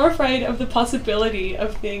 we were more afraid of the possibility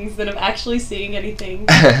of things than of actually seeing anything.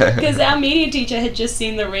 Because our media teacher had just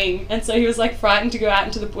seen The Ring, and so he was like frightened to go out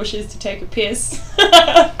into the bushes to take a piss.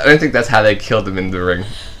 I don't think that's how they killed them in The Ring.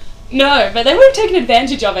 No, but they would have taken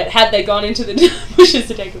advantage of it had they gone into the bushes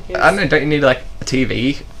to take a piss. I don't know, don't you need like a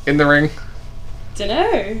TV in The Ring?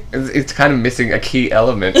 Dunno. It's kind of missing a key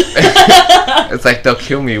element. It's like they'll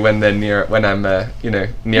kill me when they're near, when I'm near when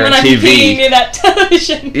a I'm TV. peeing near that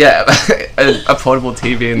television. Yeah, a portable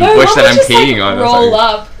TV in the No, bush what that would I'm just, peeing like, on. or roll something.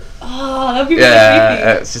 up. Oh, that'd be really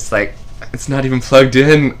Yeah, it's just like it's not even plugged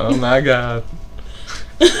in. Oh my god.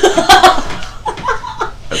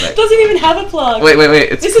 Like, Doesn't even have a plug. wait,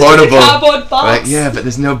 it's This portable. is just a cardboard box. Like, yeah, but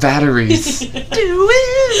there's no batteries. Do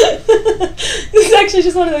it. This is actually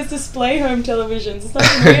just one of those display home televisions. It's not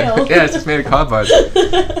even real. Yeah, it's just made of cardboard.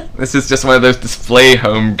 This is just one of those display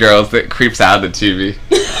home girls that creeps out of the TV.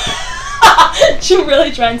 She'll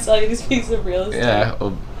really try and sell you this piece of real estate. Yeah,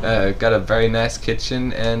 well, got a very nice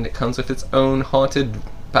kitchen, and it comes with its own haunted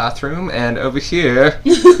bathroom, and over here...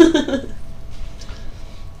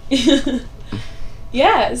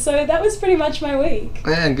 Yeah, so that was pretty much my week.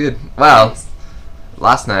 Yeah, good. Wow.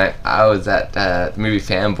 Last night, I was at the movie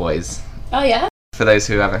Fanboys. Oh, yeah? For those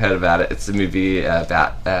who haven't heard about it, it's a movie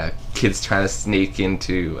about kids trying to sneak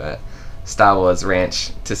into Star Wars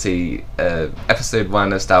Ranch to see episode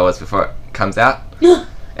 1 of Star Wars before it comes out. And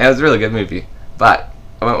it was a really good movie. But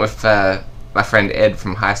I went with my friend Ed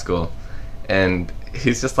from high school, and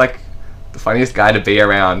he's just like the funniest guy to be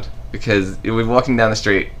around, because we'll be walking down the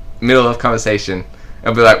street, middle of conversation, and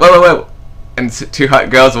I'll be like, whoa, and two hot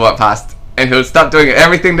girls will walk past, and he'll stop doing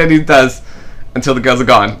everything that he does until the girls are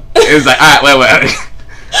gone. It was like, alright, wait.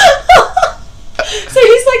 So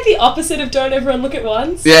he's like the opposite of don't everyone look at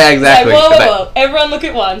once? Yeah, exactly. Like, whoa, It's whoa, everyone look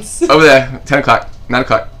at once. Over there, 10 o'clock, 9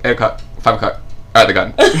 o'clock, 8 o'clock, 5 o'clock. Alright, they're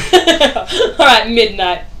gone. Alright,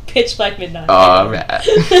 midnight. Pitch black midnight. Alright.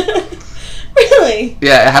 Really?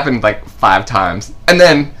 Yeah, it happened like 5 times. And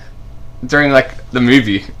then, during like the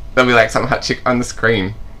movie, there'll be like some hot chick on the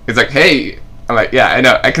screen. It's like, hey! I'm like, yeah, I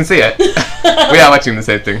know, I can see it. We are watching the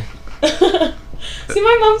same thing. See,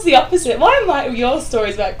 my mum's the opposite. Why are your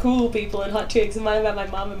stories about cool people and hot chicks, and mine about my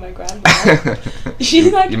mum and my grandma?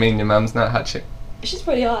 She's like... You mean your mum's not a hot chick? She's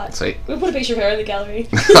pretty hot. Sweet. We'll put a picture of her in the gallery.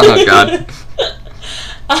 Oh god.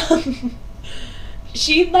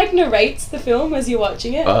 She like narrates the film as you're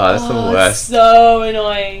watching it. Oh, that's the worst. It's so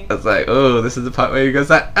annoying. It's like, oh, this is the part where he goes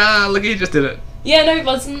like, look, he just did it. Yeah, no, it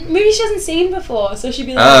wasn't. Maybe she hasn't seen before, so she'd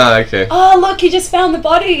be like, Okay. oh, look, he just found the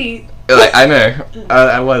body. Like, I know.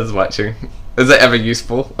 I was watching. Is it ever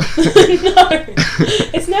useful? No.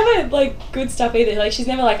 It's never, like, good stuff either. Like, she's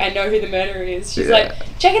never like, I know who the murderer is. She's like,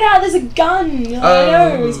 check it out, there's a gun. You're like, I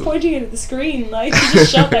know, he's pointing it at the screen. Like, he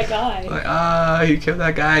just shot that guy. Like, he killed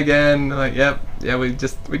that guy again. I'm like, yep, yeah, we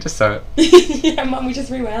just saw it. Yeah, Mum, we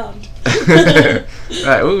just rewound.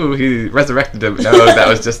 Right, ooh, he resurrected him. No, that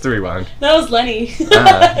was just the rewind. That was Lenny. He's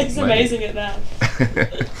Lenny. amazing at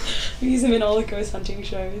that. We use him in all the ghost hunting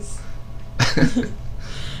shows.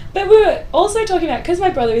 But we were also talking about, because my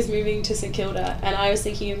brother is moving to St Kilda, and I was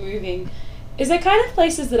thinking of moving, Is there kind of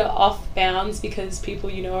places that are off bounds because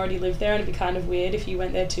people you know already live there, and it'd be kind of weird if you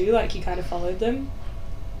went there too, like you kind of followed them?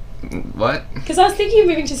 What? Because I was thinking of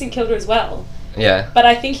moving to St Kilda as well. Yeah. But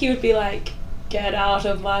I think he would be like, get out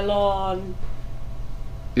of my lawn.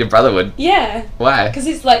 Your brother would? Yeah. Why? Because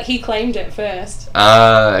it's like, he claimed it first.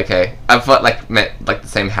 Okay. I thought meant the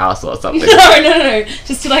same house or something. No.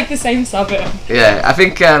 Just to like the same suburb. Yeah, I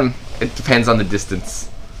think it depends on the distance.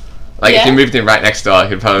 Like, if you moved in right next door,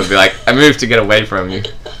 he'd probably be like, I moved to get away from you.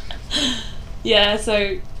 Yeah,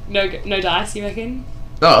 so no dice, you reckon?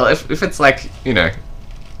 No, if it's like,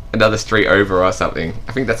 another street over or something,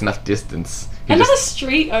 I think that's enough distance. Another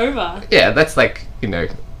street over? Yeah, that's like,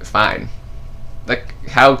 fine. Like,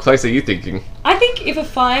 how close are you thinking? I think if a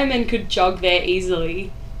fireman could jog there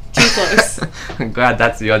easily, too close. I'm glad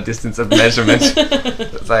that's your distance of measurement.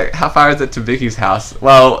 It's like, how far is it to Vicky's house?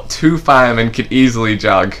 Well, 2 firemen could easily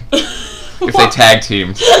jog if they tag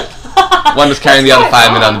teamed. One was carrying the other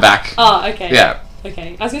fireman on the back. Oh, okay. Yeah.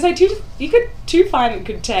 Okay. I was gonna say two firemen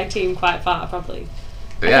could tag team quite far, probably.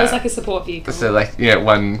 It was like a support vehicle. So like,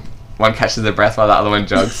 one catches their breath while the other one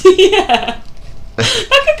jogs. Yeah.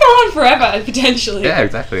 That could go on forever, potentially. Yeah,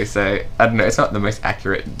 exactly. So, I don't know, it's not the most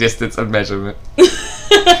accurate distance of measurement.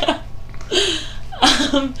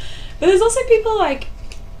 But there's also people like,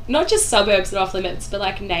 not just suburbs that are off limits, but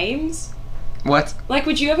like names. What? Like,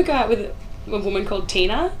 would you ever go out with a woman called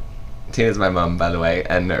Tina? Tina's my mum, by the way,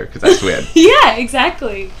 and no, because that's weird. Yeah,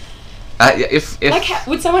 exactly. If like,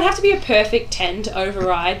 would someone have to be a perfect 10 to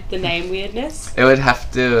override the name weirdness? It would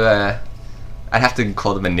have to, I'd have to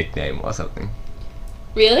call them a nickname or something.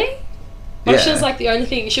 Really? Or Yeah. she was like the only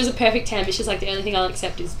thing, she was a perfect 10, but she's like the only thing I'll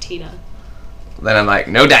accept is Tina. Then I'm like,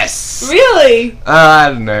 no dice! Really? I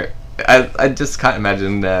don't know. I just can't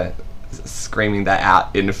imagine screaming that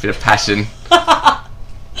out in a fit of passion. My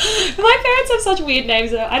parents have such weird names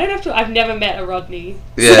though. I've never met a Rodney.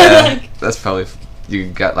 Yeah, that's probably, you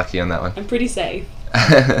got lucky on that one. I'm pretty safe.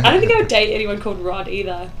 I don't think I would date anyone called Rod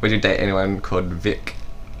either. Would you date anyone called Vic?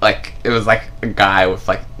 Like, it was like a guy with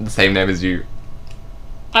like the same name as you.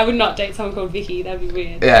 I would not date someone called Vicky, that'd be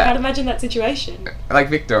weird. Yeah. I can't imagine that situation. Like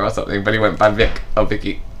Victor or something, but he went by Vic or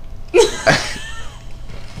Vicky.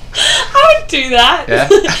 I would do that. Yeah.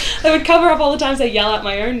 They would cover up all the times I yell out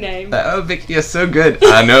my own name. Oh, Vicky, you're so good.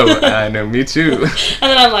 I know, me too. And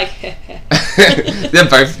then I'm like, They're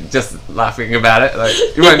both just laughing about it. Like,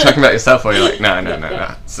 you weren't talking about yourself, or you're like,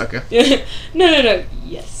 no, sucker. No,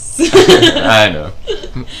 yes. I know.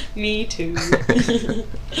 Me too.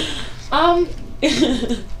 I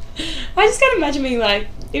just can't imagine being like,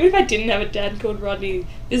 even if I didn't have a dad called Rodney,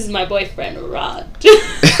 this is my boyfriend, Rod.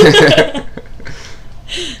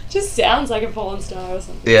 Just sounds like a porn star or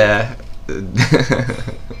something. Yeah.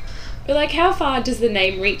 But like, how far does the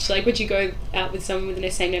name reach? Like, would you go out with someone with the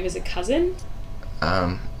same name as a cousin?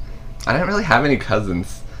 I don't really have any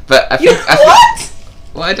cousins, but I think What?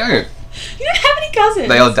 Well, I don't. You don't have any cousins?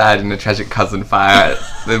 They all died in a tragic cousin fire at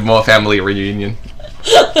the Moore family reunion.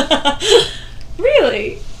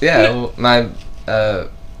 Really? Yeah, well, my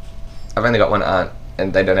I've only got one aunt,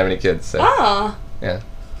 and they don't have any kids, so Ah. yeah.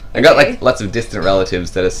 I got like lots of distant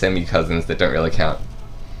relatives that are semi-cousins that don't really count.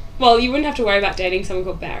 Well, you wouldn't have to worry about dating someone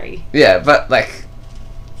called Barry. Yeah, but like,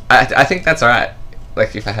 I think that's alright.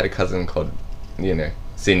 Like, if I had a cousin called,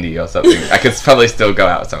 Cindy or something, I could probably still go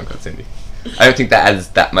out with someone called Cindy. I don't think that adds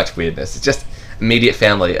that much weirdness. It's just immediate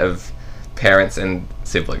family of parents and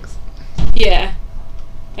siblings. Yeah.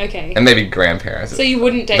 Okay. And maybe grandparents. So you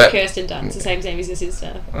wouldn't date But- Kirsten Dunst, the same name as your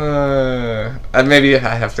sister? And maybe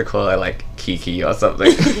I have to call her like Kiki or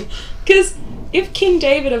something. Because if King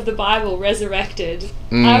David of the Bible resurrected,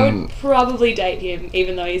 I would probably date him,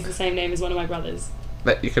 even though he's the same name as one of my brothers.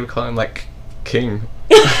 But you could call him like King.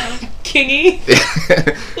 Kingy?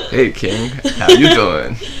 Hey King, how you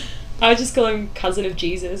doing? I would just call him cousin of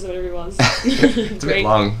Jesus, whatever he was. It's a bit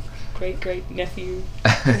long. Great nephew.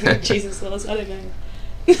 Jesus was, I don't know.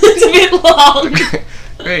 It's a bit long.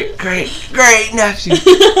 great nephew.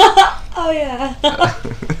 Oh yeah.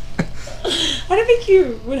 I don't think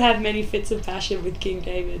you would have many fits of passion with King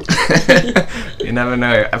David. You never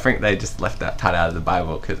know. I think they just left that part out of the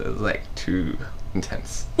Bible because it was like too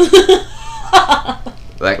intense.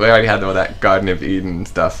 Like, we already had all that Garden of Eden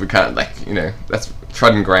stuff. We can't, that's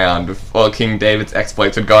trodden ground. If all King David's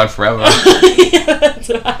exploits would go on forever. Yeah, that's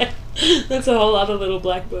right. That's a whole other little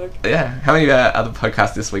black book. Yeah. How many other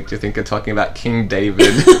podcasts this week do you think are talking about King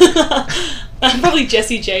David? Probably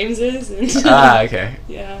Jesse James's. And okay.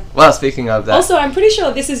 Yeah. Well, speaking of that. Also, I'm pretty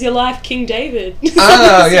sure This Is Your Life, King David.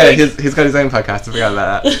 Oh, yeah, he's got his own podcast. I forgot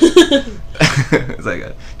about that. It's like,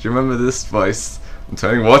 do you remember this voice? I'm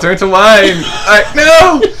turning water into wine. Like,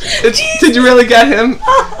 no! Did you really get him?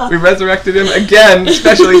 We resurrected him again,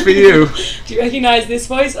 especially for you. Do you recognise this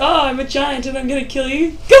voice? Oh, I'm a giant and I'm going to kill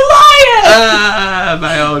you. Goliath! Ah,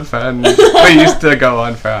 my old friend. We used to go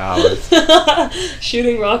on for hours.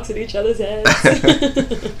 Shooting rocks at each other's heads.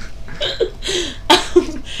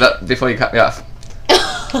 But before you cut me off.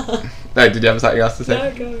 No, did you have something else to say?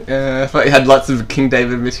 No, go. Yeah, I thought you had lots of King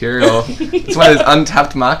David material. It's one of those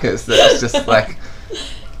untapped markers that's just like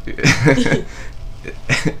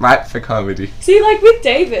right for comedy. See, like with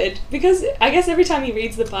David, because I guess every time he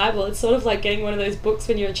reads the Bible, it's sort of like getting one of those books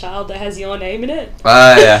when you're a child that has your name in it.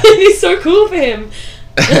 Ah, yeah. It's so cool for him.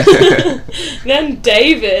 Then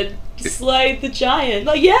David slayed the giant.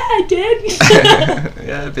 Like, yeah, I did.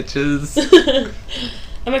 Yeah, bitches.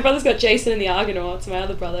 And my brother's got Jason and the Argonauts, my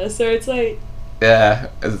other brother, so it's like...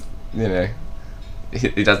 Yeah, as, you know,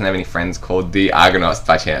 he doesn't have any friends called the Argonauts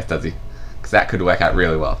by chance, does he? Because that could work out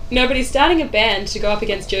really well. No, but he's starting a band to go up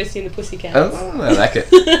against Josie and the Pussycats. Oh, I like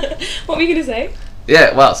it. What were you going to say?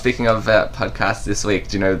 Yeah, well, speaking of podcasts this week,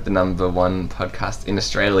 do you know the #1 podcast in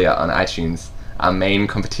Australia on iTunes? Our main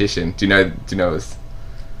competition. Do you know this?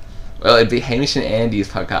 Well, it'd be Hamish and Andy's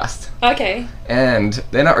podcast. Okay. And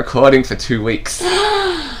they're not recording for 2 weeks.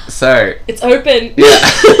 So... It's open. Yeah.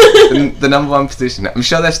 the #1 position. I'm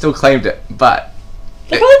sure they've still claimed it, but...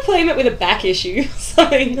 They'll probably claim it with a back issue.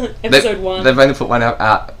 Something like episode 1. They've only put one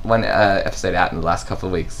episode out in the last couple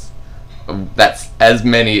of weeks. That's as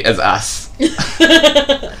many as us.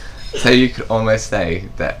 So you could almost say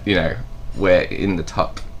that, you know, we're in the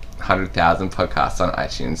top 100,000 podcasts on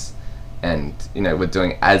iTunes. And, you know, we're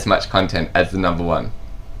doing as much content as the #1.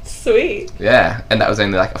 Sweet. Yeah, and that was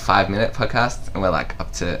only like a 5-minute podcast, and we're like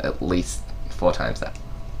up to at least 4 times that.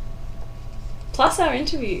 Plus our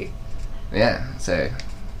interview. Yeah, so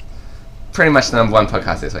pretty much the #1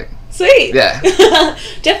 podcast this week. Sweet. Yeah.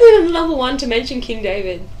 Definitely the #1 to mention King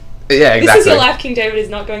David. Yeah, exactly. This is your life, King David is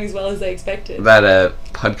not going as well as they expected. That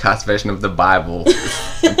podcast version of the Bible.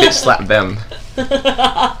 Bitch slap them.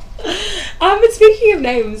 But speaking of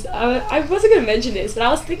names, I wasn't going to mention this, but I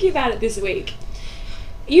was thinking about it this week.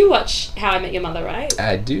 You watch How I Met Your Mother, right?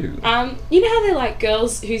 I do. You know how they're like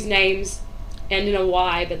girls whose names end in a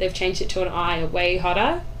Y, but they've changed it to an I are way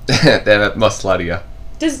hotter? They're more sluttier.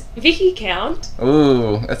 Does Vicky count?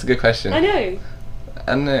 Ooh, that's a good question. I know. I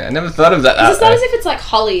don't know. I never thought of that. It's not as if it's like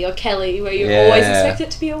Holly or Kelly, where you always expect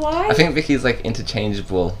it to be a Y. I think Vicky's like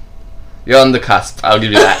interchangeable. You're on the cusp. I'll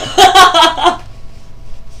give you that.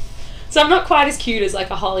 So I'm not quite as cute as like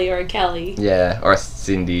a Holly or a Kelly. Yeah, or a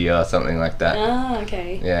Cindy or something like that. Ah,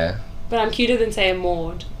 okay. Yeah. But I'm cuter than, say, a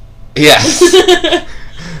Maud. Yes.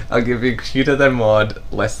 I'll give you cuter than Maud,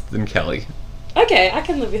 less than Kelly. Okay, I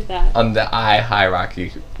can live with that. On the I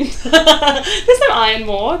hierarchy. There's no I in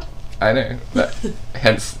Maud. I know, but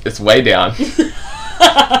hence it's way down.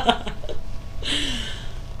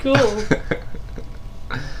 Cool.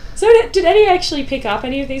 So did Eddie actually pick up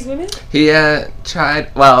any of these women? He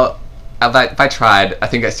tried. Well, by tried, I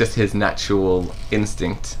think it's just his natural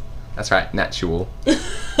instinct. That's right, natural.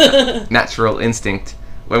 Natural instinct.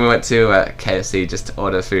 When we went to KFC just to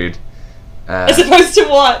order food. As opposed to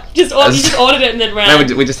what? You just ordered it and then ran?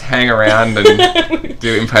 No, we just hang around and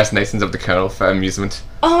do impersonations of the Colonel for amusement.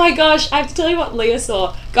 Oh my gosh, I have to tell you what Leah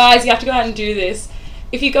saw. Guys, you have to go out and do this.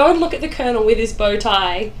 If you go and look at the Colonel with his bow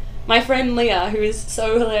tie, my friend Leah, who is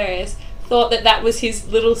so hilarious, thought that was his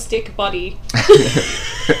little stick body.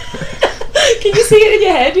 Can you see it in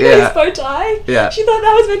your head? You know his bow tie? Yeah. She thought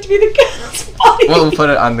that was meant to be the Colonel's body. We'll put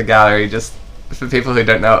it on the gallery just for people who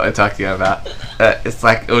don't know what we're talking about. It's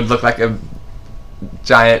like, it would look like a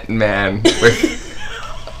giant man with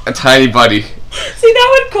a tiny body. See,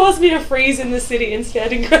 that would cause me to freeze in the city and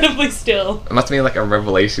stand incredibly still. It must have been like a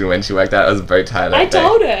revelation when she worked out it was a bow tie that day. I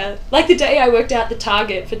told her. Like the day I worked out the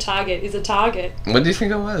target for Target is a target. What do you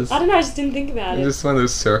think it was? I don't know, I just didn't think about it. Just one of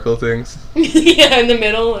those circle things. Yeah, in the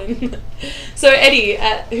middle. And so Eddie,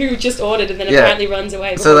 who just ordered and then apparently runs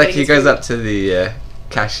away. So like he goes up to the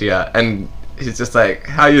cashier and he's just like,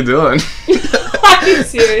 "How you doing?" Are you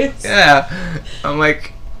serious? Yeah. I'm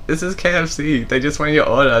like, this is KFC. They just want your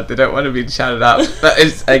order. They don't want to be shouted up. But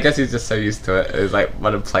I guess he's just so used to it. It's like,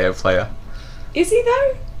 what a player. Is he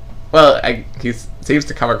though? Well, he seems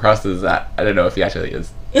to come across as that. I don't know if he actually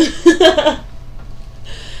is.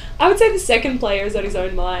 I would say the second player is on his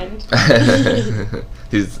own mind.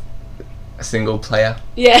 He's a single player?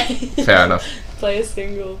 Yeah. Fair enough. Player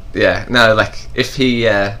single. Yeah. No, like, if he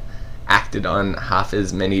acted on half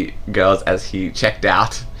as many girls as he checked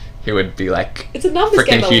out, he would be like, it's a numbers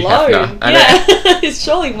freaking game Hugh alone. Hefner. Yeah,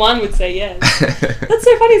 surely one would say yes. That's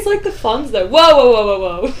so funny. It's like the Fonz though.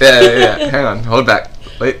 Whoa. Yeah. Hang on, hold back.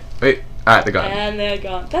 Wait. Alright, they're gone. And they're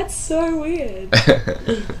gone. That's so weird.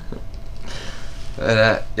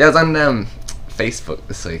 But, yeah, I was on Facebook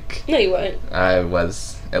this week. No, you weren't. I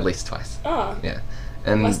was at least twice. Oh. Yeah.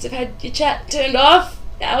 And Must have had your chat turned off.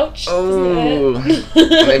 Ouch. oh, Doesn't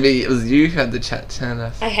it? maybe it was you who had the chat turned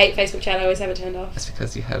off. I hate Facebook chat. I always have it turned off. That's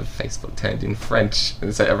because you have Facebook turned in French,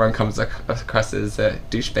 and so everyone comes across as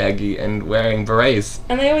douchebaggy and wearing berets.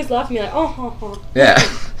 And they always laugh at me like, oh, ho, ho. Yeah,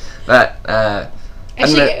 but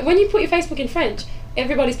Actually, when you put your Facebook in French,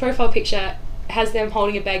 everybody's profile picture has them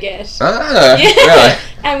holding a baguette. Ah, Yeah. really?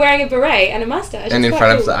 And wearing a beret and a mustache. And It's in quite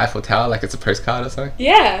front of cool. the Eiffel Tower, like it's a postcard or something.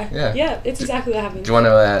 Yeah. It's exactly what happens. Do you want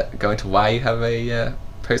to go into why you have a your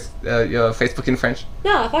Facebook in French?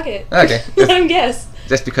 Nah, fuck it. Okay. Let them guess.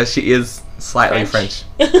 Just because she is slightly French.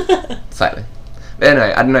 Slightly. But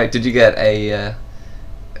anyway, I don't know. Did you get a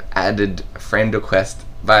added friend request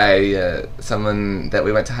by someone that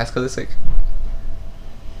we went to high school this week?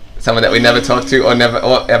 Someone that we never talk to or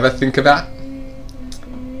ever think about?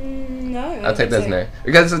 No. I'll take those no.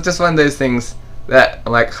 Because it's just one of those things that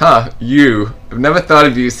I'm like, I've never thought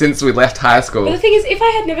of you since we left high school. But the thing is, if I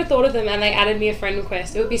had never thought of them and they added me a friend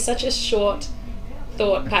request, it would be such a short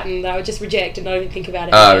thought pattern that I would just reject and not even think about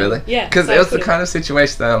it. Oh, again. really? Yeah. Because so it was the couldn't. kind of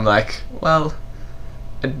situation that I'm like, well,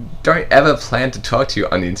 I don't ever plan to talk to you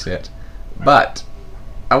on the internet, but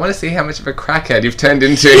I want to see how much of a crackhead you've turned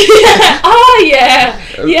into. Yeah. Oh, yeah.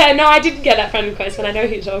 Yeah, no, I didn't get that friend request, but I know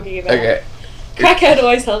who you're talking about. Okay. Crackhead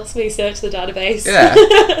always helps me search the database. Yeah.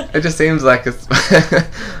 It just seems like it's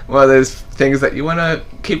one of those things that you want to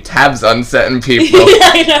keep tabs on certain people.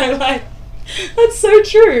 Yeah, I know, like, that's so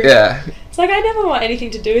true. Yeah. It's like, I never want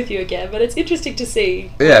anything to do with you again, but it's interesting to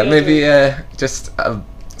see. Yeah, what you're maybe doing. just a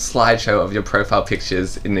slideshow of your profile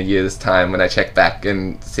pictures in a year's time when I check back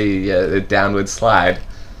and see the downward slide.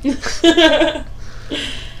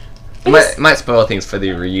 Might spoil things for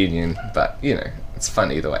the reunion, but, it's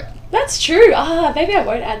fun either way. That's true. Maybe I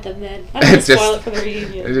won't add them then. I don't want to spoil it for the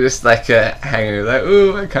reunion. It's just like hanging like,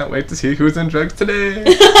 ooh, I can't wait to see who's on drugs today.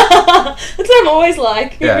 That's what I'm always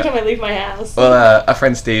like Yeah. every time I leave my house. Well, our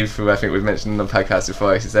friend Steve, who I think we've mentioned on the podcast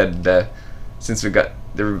before, he said since we've got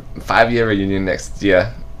the 5-year reunion next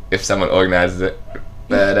year, if someone organises it,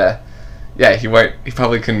 but he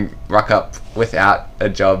probably can rock up without a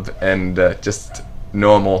job and just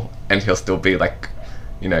normal, and he'll still be like,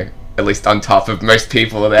 at least on top of most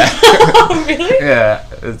people there. Oh, really? Yeah,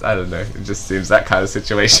 I don't know. It just seems that kind of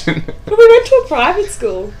situation. But we went to a private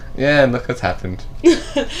school. Yeah, and look what's happened. Do you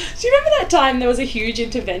remember that time there was a huge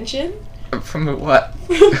intervention? From what?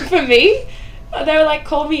 For me? They were like,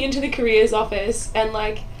 called me into the careers office, and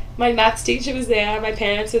like, my maths teacher was there, my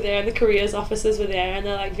parents were there, and the careers officers were there, and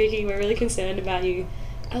they're like, Vicky, we're really concerned about you.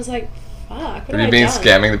 I was like, fuck, what Have you been done?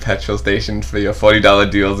 scamming the petrol station for your $40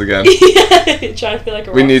 deals again? Yeah, trying to feel like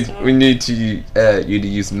a We rock need star. you to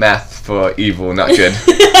use math for evil, not good.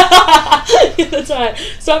 Yeah, that's right.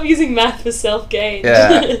 Stop using math for self-gain.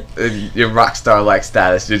 Yeah, your rock star like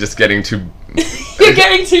status. You're just getting too. You're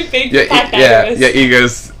getting too big for Pythagoras. your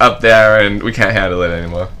ego's up there, and we can't handle it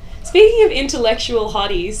anymore. Speaking of intellectual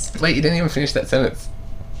hotties. Wait, you didn't even finish that sentence.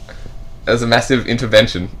 That was a massive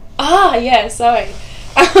intervention. Yeah, sorry.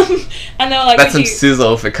 And they were like, That's some Vicky-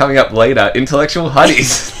 sizzle for coming up later. Intellectual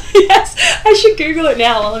hotties. Yes, I should Google it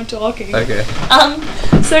now while I'm talking. Okay.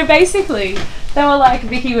 So basically, they were like,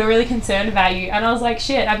 Vicky, we're really concerned about you. And I was like,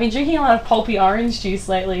 shit, I've been drinking a lot of pulpy orange juice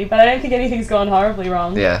lately, but I don't think anything's gone horribly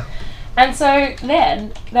wrong. Yeah. And so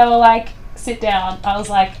then they were like, sit down. I was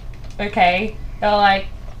like, okay. They were like,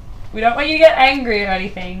 we don't want you to get angry or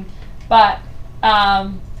anything, but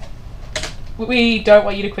we don't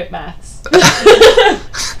want you to quit maths.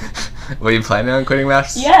 Were you planning on quitting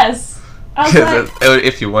maths? Yes. I was like, Because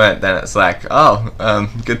if you weren't, then it's like,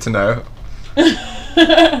 good to know.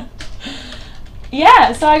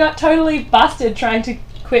 yeah, so I got totally busted trying to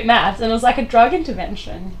quit maths, and it was like a drug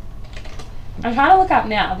intervention. I'm trying to look up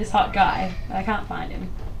now this hot guy, but I can't find him.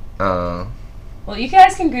 Oh. Well, you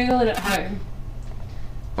guys can Google it at home.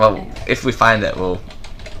 Well, Anyway. if we find it, we'll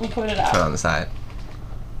We'll put it put it up. on the side.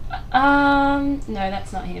 No,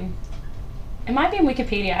 that's not him. It might be in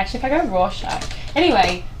Wikipedia, actually, if I go Rorschach.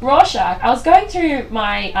 Anyway, Rorschach, I was going through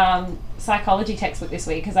my psychology textbook this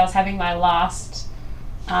week because I was having my last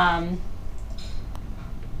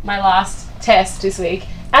test this week,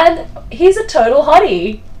 and he's a total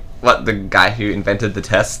hottie. What, the guy who invented the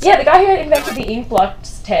test? Yeah, the guy who invented the ink blot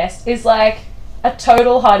test is like a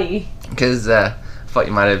total hottie. Because I thought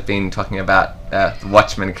you might have been talking about the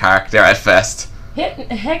Watchmen character at first.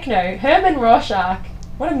 Heck no. Herman Rorschach.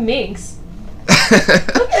 What a minx.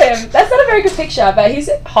 Look at him. That's not a very good picture, but he's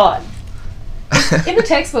hot. In the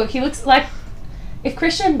textbook, he looks like if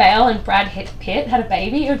Christian Bale and Brad Pitt had a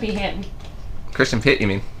baby, it would be him. Christian Pitt, you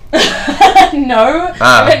mean? No,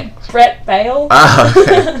 I meant Brett Bale.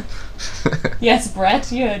 Okay. Yes,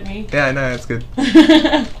 Brett, you heard me. Yeah, I know, that's good.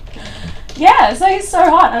 Yeah, so he's so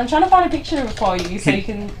hot. I'm trying to find a picture for you so you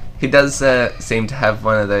can... He does seem to have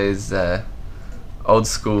one of those old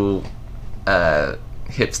school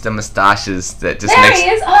hipster moustaches that just There makes... he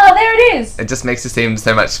is! Oh, there it is! It just makes it seem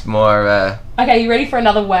so much more... Okay, you ready for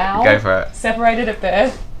another wow? Go for it. Separated at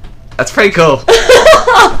birth. That's pretty cool.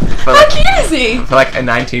 How cute is he? For like a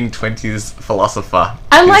 1920s philosopher.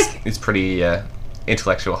 And like... He's pretty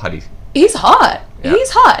intellectual hottie. He's hot. Yeah. He's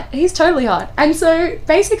hot. He's totally hot. And so,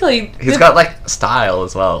 basically... He's got like style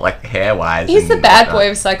as well, like hair-wise. He's the bad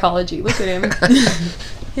boy of psychology. Look at him.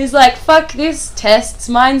 He's like, fuck this test.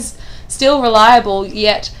 Mine's still reliable,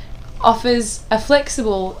 yet offers a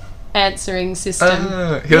flexible answering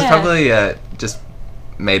system. He was probably just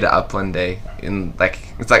made it up one day.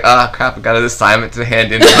 It's like, oh crap, I got an assignment to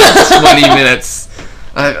hand in for 20 minutes.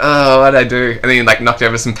 Like, oh, what'd I do? And then he like knocked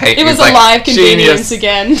over some paint. It was a like, live convenience genius.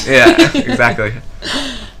 again. Yeah, exactly.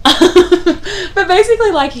 But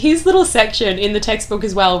basically, like, his little section in the textbook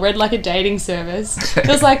as well read like a dating service. It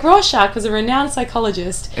was like, Rorschach was a renowned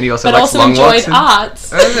psychologist, and he also but likes also long enjoyed walks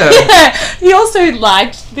arts. Yeah. He also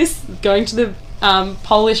liked this, going to the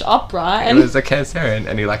Polish opera. He was a Cancerian,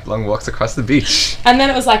 and he liked long walks across the beach. And then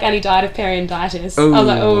it was like, and he died of periodontitis. Ooh. I was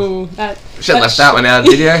like, oh, that... Should have left that one out of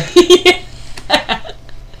the video. Yeah.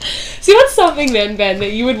 See, what's something then, Ben,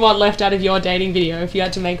 that you would want left out of your dating video if you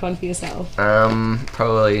had to make one for yourself?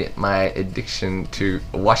 Probably my addiction to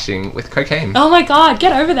washing with cocaine. Oh my god,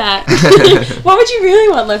 get over that. What would you really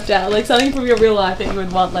want left out? Like something from your real life that you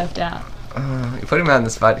would want left out? You're putting me on the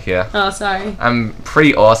spot here. Oh, sorry. I'm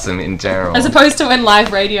pretty awesome in general. As opposed to when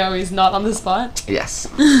live radio is not on the spot? Yes.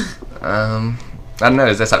 I don't know,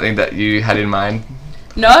 is there something that you had in mind?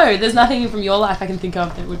 No, there's nothing from your life I can think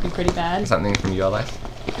of that would be pretty bad. Something from your life?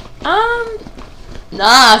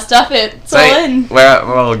 Nah, stuff it. It's all in. We're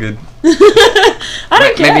all good. I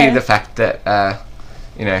don't care. Maybe the fact that,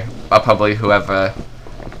 I'll probably whoever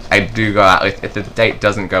I do go out with, if the date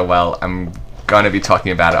doesn't go well, I'm going to be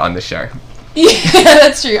talking about it on the show. Yeah,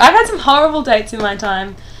 that's true. I've had some horrible dates in my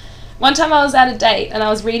time. One time I was at a date and I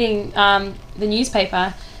was reading the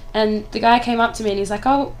newspaper, and the guy came up to me and he's like,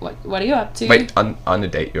 oh, what are you up to? Wait, on a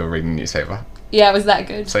date you were reading the newspaper? Yeah, it was that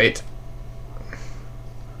good. Sweet.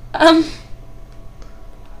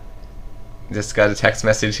 Just got a text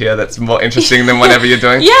message here that's more interesting than whatever you're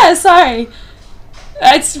doing. Yeah, sorry.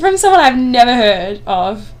 It's from someone I've never heard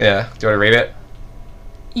of. Yeah, do you want to read it?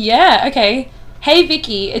 Yeah, okay. Hey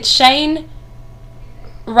Vicky, it's Shane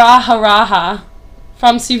Raha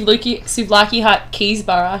from Suvlaki Hut,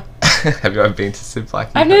 Keysborough. Have you ever been to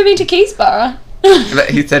Suvlaki? I've never been to Keysborough. But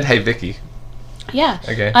he said, hey Vicky. Yeah.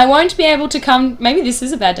 Okay. I won't be able to come... Maybe this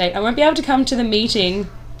is a bad date. I won't be able to come to the meeting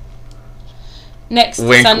next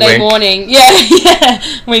wink, Sunday wink. morning. Yeah.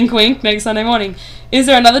 Wink, wink. Next Sunday morning. Is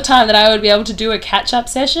there another time that I would be able to do a catch-up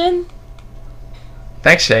session?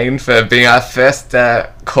 Thanks, Shane, for being our first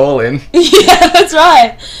call-in. Yeah, that's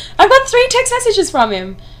right. I've got 3 text messages from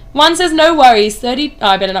him. One says, no worries, 30... Oh,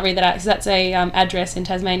 I better not read that out, because that's a address in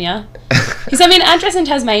Tasmania. He sent me an address in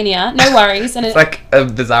Tasmania, no worries. And it's like a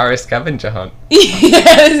bizarro scavenger hunt.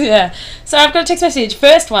 Yes, yeah. So I've got a text message.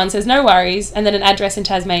 First one says, no worries, and then an address in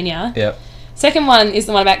Tasmania. Yep. Second one is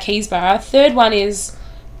the one about Keysborough. Third one is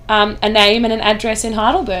a name and an address in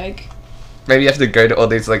Heidelberg. Maybe you have to go to all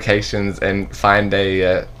these locations and find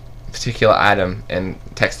a particular item and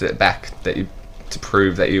text it back to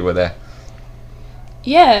prove that you were there.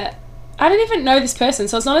 Yeah. I don't even know this person,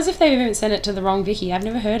 so it's not as if they've even sent it to the wrong Vicky. I've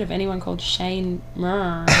never heard of anyone called Shane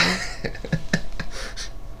Murr.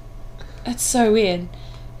 That's so weird.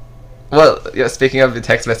 Well, yeah, speaking of the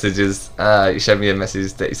text messages, you showed me a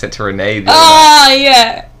message that you sent to Renee. Oh,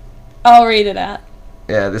 yeah. I'll read it out.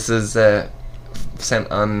 Yeah, this is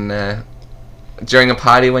sent on during a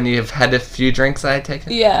party when you've had a few drinks, I take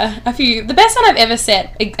it? Yeah, a few. The best one I've ever sent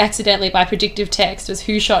accidentally by predictive text was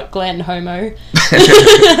Who Shot Glenn Homo.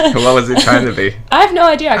 What was it trying to be? I have no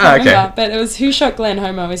idea, I can't okay. remember. But it was Who Shot Glenn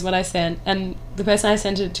Homo is what I sent. And the person I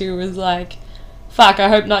sent it to was like, fuck, I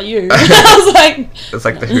hope not you. I was like... It's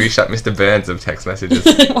like the Who Shot Mr. Burns of text messages.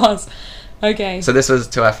 It was. Okay. So this was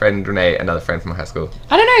to our friend Renee, another friend from high school.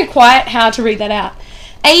 I don't know quite how to read that out.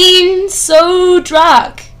 I'm so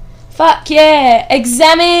drunk. Fuck yeah.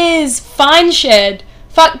 Examines. Fine shed.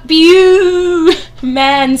 Fuck you.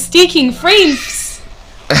 Man, sticking freaks.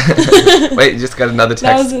 Wait, you just got another text.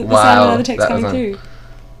 That was the wow, sound of another text that coming was on. through.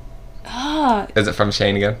 Ah, Is it from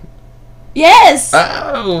Shane again? yes.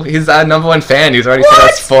 Oh, he's our number one fan. He's already sent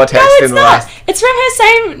What? us 4 texts No, in it's the not. last. It's from her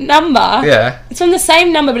same number. Yeah. It's from the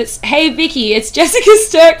same number, but it's hey Vicky. It's Jessica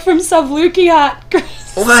Stirk from Sublukiat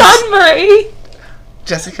Sunbury.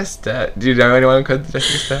 Jessica Sturt. Do you know anyone called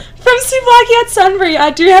Jessica Sturt? From Sublukiat Sunbury.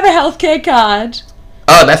 I do have a healthcare card.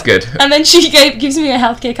 Oh, that's good. And then she gives me a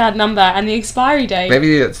healthcare card number and the expiry date.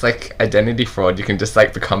 Maybe it's like identity fraud. You can just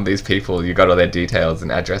like become these people. You got all their details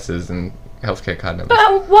and addresses and healthcare card numbers.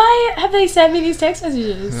 But why have they sent me these text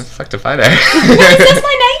messages? Fuck if I know. It says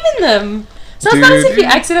my name in them. So it's not as if you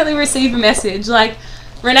accidentally receive a message. Like,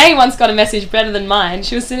 Renee once got a message better than mine.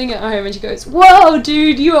 She was sitting at home and she goes, "Whoa,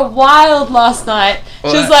 dude, you were wild last night."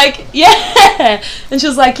 She was like, "Yeah." And she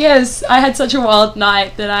was like, "Yes, I had such a wild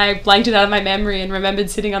night that I blanked it out of my memory and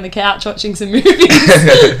remembered sitting on the couch watching some movies."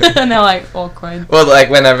 And they're like, awkward. Well,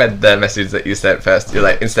 like when I read the message that you sent first, you're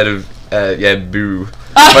like, instead of yeah, boo,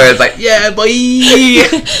 where it's like, yeah, boy. Yeah,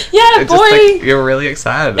 It's boy. just like, you're really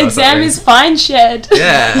excited. or Exam something. is fine, shed.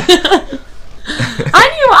 Yeah.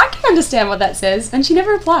 I can understand what that says, and she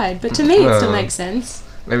never replied, but to me it still makes sense.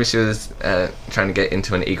 Maybe she was trying to get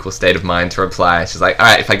into an equal state of mind to reply. She's like,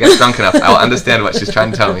 alright, if I get drunk enough, I'll understand what she's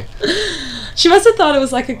trying to tell me. She must have thought it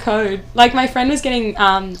was like a code. Like, my friend was getting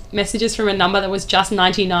messages from a number that was just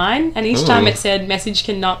 99, and each time it said, "Message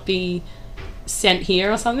cannot be sent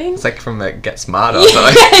here," or something. It's like from Get Smart or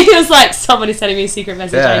something. Yeah, he was like, "Somebody's sending me a secret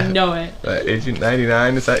message, Yeah. I know it." Like, Agent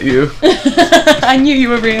 99, is that you? I knew you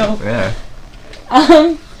were real. Yeah.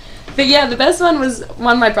 But yeah, the best one was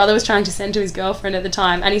one my brother was trying to send to his girlfriend at the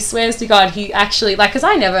time, and he swears to God he actually, like, because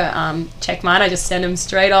I never check mine, I just send them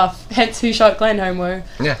straight off, hence Who Shot Glenn Homework.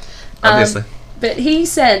 Yeah, obviously. But he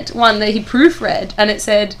sent one that he proofread, and it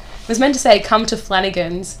said, it was meant to say, "Come to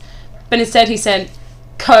Flanagan's," but instead he sent,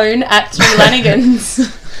 "Cone at 3 Lanigans."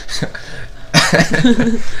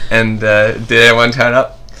 And did everyone turn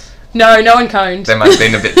up? No one coned. They must have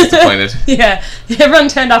been a bit disappointed. Yeah, everyone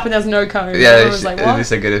turned up and there was no cone. Yeah, Everyone was like, it'd be what?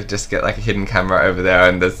 so good if just get like a hidden camera over there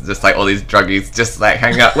and there's just like all these druggies just like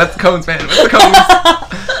hanging out. Where's the cones, man? Where's the cones?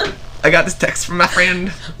 I got this text from my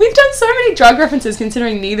friend. We've done so many drug references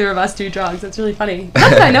considering neither of us do drugs. That's really funny.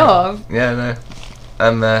 Not that I know of. Yeah, no.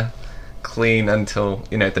 I'm clean until,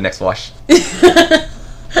 the next wash.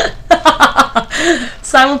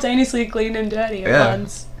 Simultaneously clean and dirty at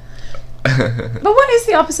once. But what is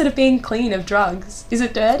the opposite of being clean of drugs? Is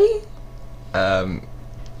it dirty?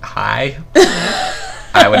 High.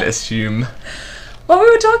 I would assume. Well, we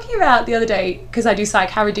were talking about the other day, because I do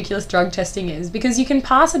psych, how ridiculous drug testing is. Because you can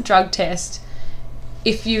pass a drug test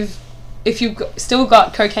if you've still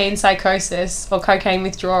got cocaine psychosis or cocaine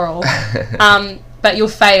withdrawal, but you'll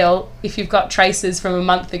fail if you've got traces from a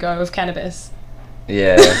month ago of cannabis.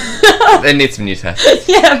 Yeah. They need some new tests.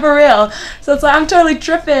 Yeah, for real. So it's like, I'm totally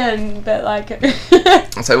tripping, but like...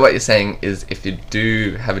 So what you're saying is if you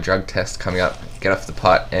do have a drug test coming up, get off the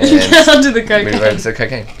pot and Get onto the move over cocaine. to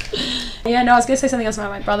cocaine. Yeah, no, I was going to say something else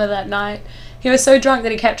about my brother that night. He was so drunk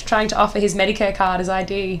that he kept trying to offer his Medicare card as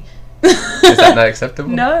ID. Is that not acceptable?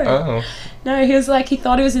 No. Oh. No, he was like, he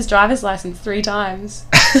thought it was his driver's license 3 times.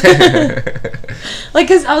 Like,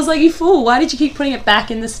 because I was like, you fool, why did you keep putting it back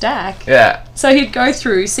in the stack? Yeah. So he'd go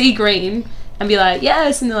through, see green, and be like,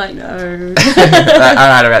 yes, and they're like, no.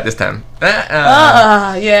 Alright, about this time.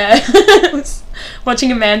 Yeah. It was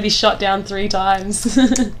watching a man be shot down 3 times.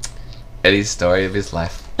 Eddie's story of his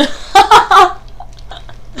life.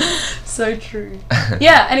 So true.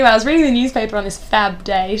 Yeah, anyway, I was reading the newspaper on this fab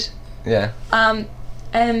date. Yeah.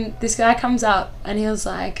 And this guy comes up and he was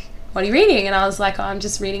like, "What are you reading?" And I was like, "Oh, I'm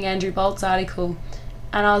just reading Andrew Bolt's article."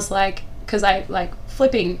 And I was like, because I like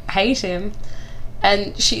flipping hate him.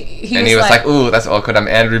 And he was like, "Ooh, that's awkward. I'm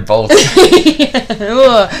Andrew Bolt."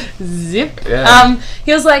 Ooh, zip. Yeah.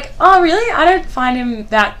 He was like, "Oh, really? I don't find him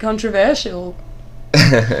that controversial."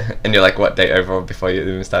 And you're like, what date overall before you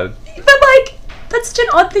even started? But like, that's such an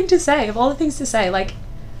odd thing to say. Of all the things to say, like,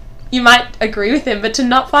 you might agree with him, but to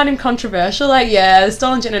not find him controversial, like, yeah, the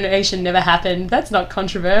stolen generation never happened. That's not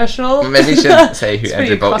controversial. Maybe you should say who It's Andrew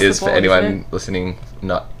pretty Bolt across the is for board, anyone isn't listening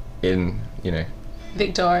not in,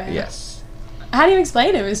 Victoria. Yes. How do you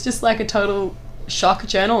explain him? He's just like a total shock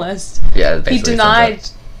journalist. Yeah, He basically denied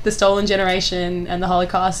the stolen generation and the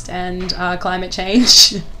Holocaust and climate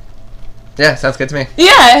change. Yeah, sounds good to me.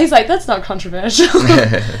 Yeah, he's like, that's not controversial.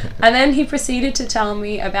 And then he proceeded to tell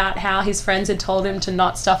me about how his friends had told him to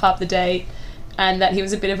not stuff up the date and that he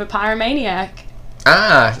was a bit of a pyromaniac.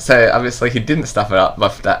 Ah, so obviously he didn't stuff it up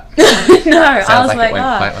after that. No, I was like it like, went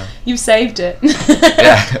quite well. you've saved it.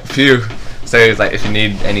 Yeah, phew. So he was like, if you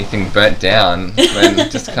need anything burnt down, then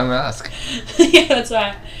just come ask. Yeah, that's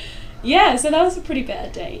right. Yeah, so that was a pretty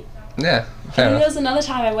bad date. Yeah, And fair then there enough. was another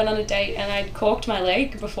time I went on a date and I'd corked my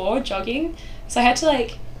leg before jogging. So I had to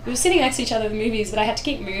like, we were sitting next to each other in the movies, but I had to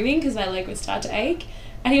keep moving because my leg would start to ache.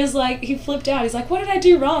 And he was like, he flipped out. He's like, what did I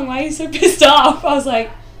do wrong? Why are you so pissed off? I was like,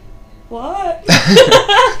 what?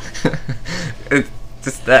 It's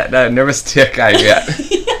just that nervous tick I get.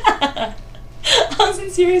 Yeah. I was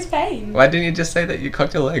in serious pain. Why didn't you just say that you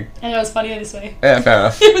cocked your leg? And it was funnier this way. Yeah, fair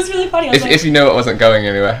enough. It was really funny. I was If you know it wasn't going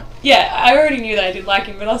anywhere. yeah, I already knew that I did like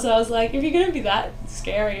him, but also I was like, if you're going to be that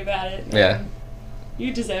scary about it, then Yeah.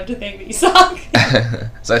 you deserve to think that you suck.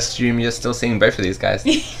 So I assume you're still seeing both of these guys.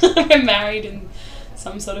 We're married in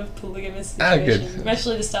some sort of polygamous Oh, situation. good.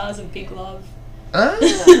 Especially the stars of Big Love.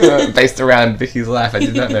 Based around Vicky's life, I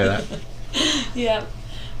did not know that. Yeah,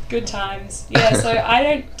 good times. Yeah, so I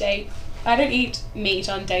don't eat meat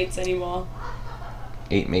on dates anymore.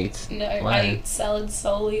 Eat meat. No, Why? I eat salads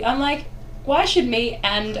solely. I'm like, why should me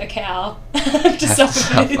and a cow have to Have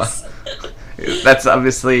suffer to this? That's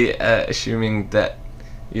obviously assuming that,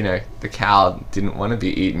 you know, the cow didn't want to be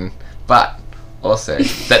eaten, but also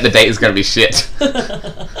that the date is going to be shit.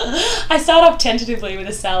 I start off tentatively with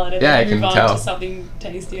a salad and Yeah, I then move can on tell. to something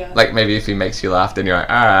tastier. Like maybe if he makes you laugh, then you're like,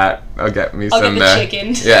 alright, I'll get me I'll some. get the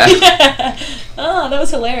chicken. Yeah. Oh, that was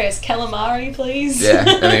hilarious. Calamari, please. Yeah,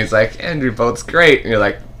 and he's like, Andrew Bolt's great, and you're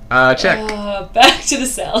like, check. Back to the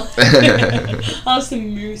salad. I'll have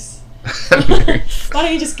some mousse. Why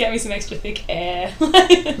don't you just get me some extra thick hair?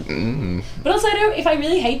 Mm. But also, if I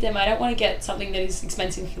really hate them, I don't want to get something that is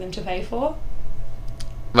expensive for them to pay for.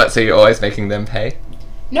 But so you're always making them pay?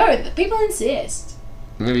 No, people insist.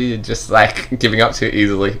 Maybe you're just like giving up too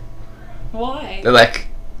easily. Why? They're like,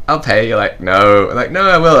 I'll pay. You're like, no. I'm like, no,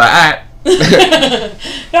 I will. Alright.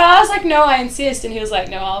 No, I was like, no, I insist, and he was like,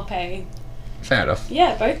 no, I'll pay. Fair enough.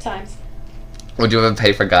 Yeah, both times. Would you ever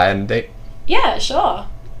pay for a guy on a date? Yeah, sure.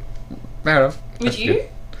 Fair enough. Would That's you good.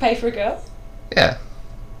 pay for a girl? Yeah.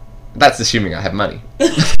 That's assuming I have money.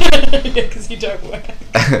 Yeah, because you don't work.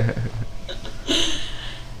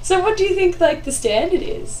 So what do you think, like, the standard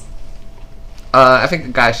is? I think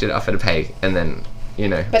the guy should offer to pay, and then, you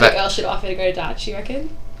know. But the girl should offer to go to Dutch, you reckon?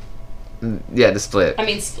 Yeah, the split. I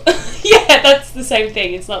mean, yeah, that's the same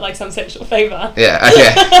thing. It's not like some sexual favour. Yeah,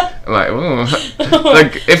 okay. I'm like, ooh.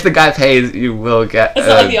 Like, if the guy pays, you will get. It's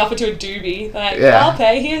not like the offer to a doobie. Like, Yeah. I'll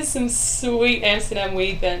pay. Here's some sweet Amsterdam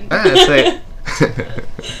weed then. Sweet.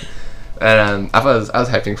 And I was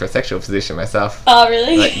hoping for a sexual position myself. Oh,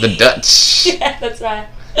 really? Like the Dutch. Yeah, that's right.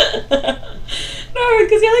 No,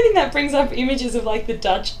 because the only thing that brings up images of, like, the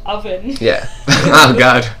Dutch oven. Yeah. Oh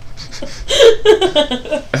god.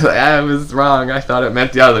 I was wrong. I thought it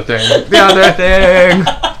meant the other thing. The other thing.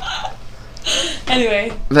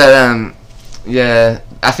 Anyway. But yeah.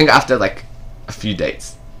 I think after like a few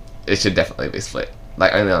dates, it should definitely be split.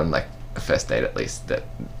 Like only on like a first date at least that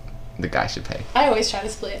the guy should pay. I always try to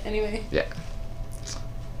split, anyway. Yeah.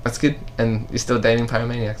 That's good. And you're still dating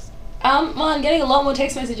pyromaniacs. Well, I'm getting a lot more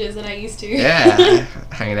text messages than I used to. Yeah.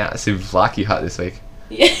 Hanging out at Souvlaki Hut this week.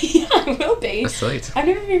 Yeah, I will be. That's sweet. I've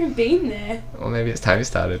never even been there. Well, maybe it's time you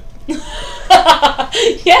started.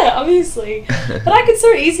 Yeah, obviously. But I could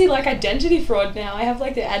so easily, like, identity fraud now. I have,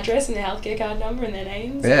 like, their address and their healthcare card number and their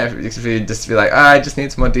names. Yeah, if you just be like, I just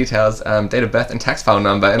need some more details, date of birth and tax file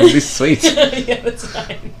number, and it'll be sweet. Yeah, that's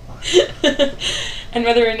fine. And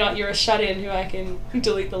whether or not you're a shut-in who I can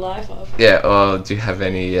delete the life of. Yeah, or do you have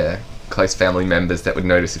any close family members that would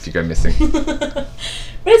notice if you go missing?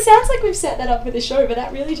 But it sounds like we've set that up for the show, but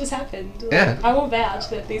that really just happened. Like, Yeah. I will vouch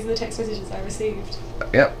that these are the text messages I received.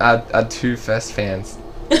 Yep, our two first fans.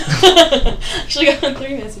 Actually got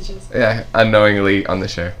 3 messages. Yeah, unknowingly on the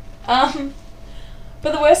show.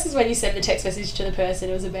 But the worst is when you send the text message to the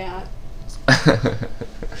person it was about.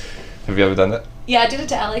 Have you ever done that? Yeah, I did it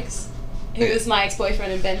to Alex, who was my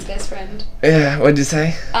ex-boyfriend and Ben's best friend. Yeah, what'd you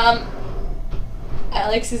say?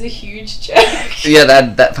 Alex is a huge jerk. Yeah,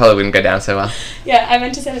 that probably wouldn't go down so well. Yeah, I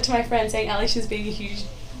meant to send it to my friend saying Alex is being a huge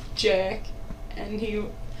jerk, and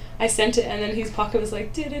I sent it, and then his pocket was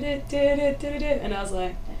like and I was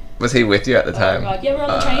like, Was he with you at the time? Oh god, yeah, we're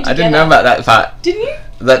on the train together. I didn't know about that part. Didn't you?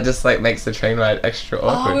 That just like makes the train ride extra Oh,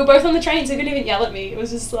 awkward. we were both on the train, so he didn't even yell at me. It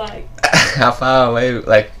was just like, How far away?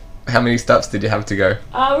 Like, how many stops did you have to go?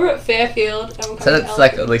 we were at Fairfield. And we're So coming that's to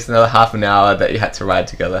like Alfred. at least another half an hour that you had to ride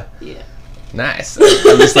together. Yeah. Nice.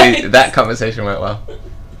 Obviously, that conversation went well.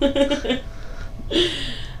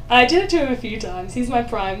 I did it to him a few times. He's my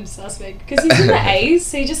prime suspect because he's in the A's,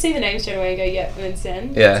 so you just see the name straight away and go, yep, and then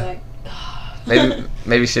send. Yeah. It's like,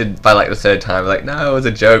 Maybe you should by like the third time be like, no, it was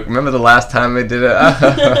a joke. Remember the last time we did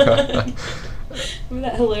it? Remember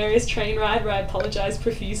that hilarious train ride where I apologised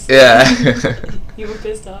profusely? Yeah. You were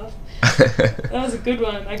pissed off. That was a good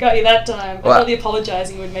one. I got you that time. I thought the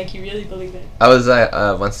apologising would make you really believe it. I was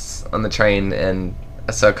once on the train and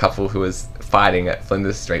I saw a couple who was fighting at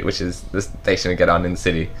Flinders Street, which is the station to get on in the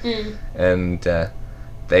city. And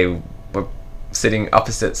they were sitting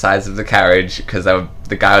opposite sides of the carriage because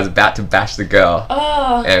the guy was about to bash the girl.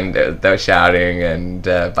 Oh. And they were shouting, and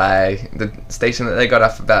by the station that they got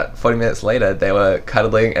off about 40 minutes later, they were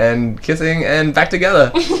cuddling and kissing and back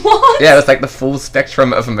together. What? Yeah, it was like the full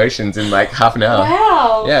spectrum of emotions in like half an hour.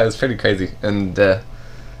 Wow. Yeah, it was pretty crazy. And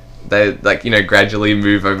they like, gradually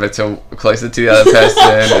move over to closer to the other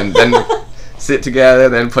person and then sit together,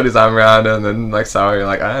 then put his arm around her, and then like, sorry,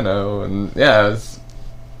 like, I don't know. And yeah,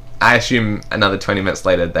 I assume another 20 minutes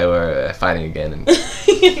later they were fighting again, and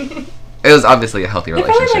it was obviously a healthy They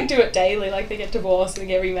relationship. probably like do it daily, like they get divorced and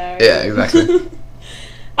get remarried. Yeah, exactly.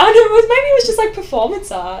 I don't know, maybe it was just like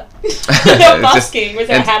performance art. They were busking. Was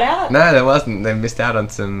there a hat out? No, there wasn't. They missed out on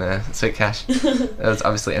some sweet cash. It was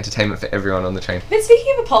obviously entertainment for everyone on the train. But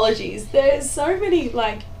speaking of apologies, there's so many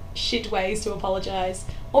like shit ways to apologise.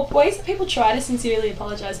 Or ways that people try to sincerely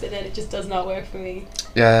apologise, but then it just does not work for me.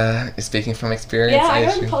 Yeah, you're speaking from experience. Yeah, I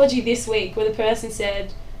got an apology this week where the person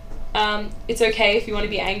said, it's okay if you want to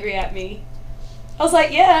be angry at me. I was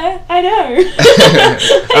like, yeah, I know.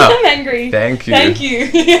 I am angry. Thank you. Thank you.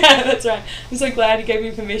 Yeah, that's right. I'm so glad you gave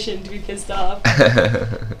me permission to be pissed off.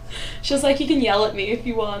 She was like, you can yell at me if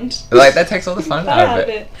you want. Like, that takes all the fun out of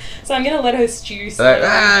it. So I'm going to let her stew.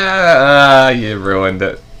 Like, you ruined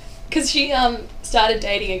it. Because she started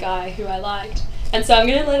dating a guy who I liked. And so I'm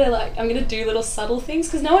going to let her, I'm going to do little subtle things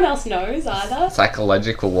because no one else knows either.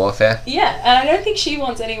 Psychological warfare. Yeah, and I don't think she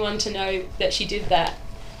wants anyone to know that she did that.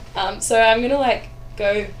 So I'm going to,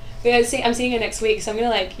 go... I'm seeing her next week, so I'm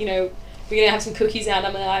going to, we're going to have some cookies out, and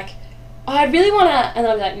I'm like, oh, I really want to... And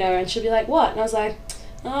I'll be like, no. And she'll be like, what? And I was like,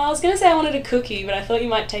 oh, I was going to say I wanted a cookie, but I thought you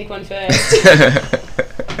might take one first.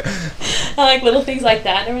 And, little things like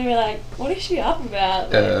that. And we'll be like, what is she up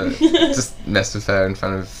about? Just mess with her in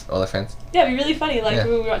front of all her friends. Yeah, it'd be really funny. When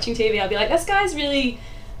we were watching TV, I'll be like, this guy's really...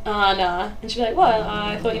 nah. And she'll be like, what?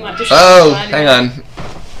 I thought you might just... Oh, hang on.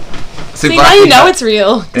 See, now you know it's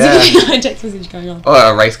real. Because you know a text message going on. Or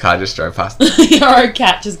a race car just drove past. Or a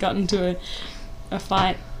cat just got into a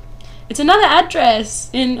fight. It's another address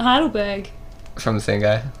in Heidelberg. From the same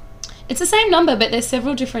guy? It's the same number, but there's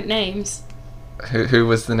several different names. Who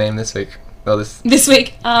was the name this week? Well, this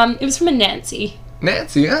week, it was from a Nancy.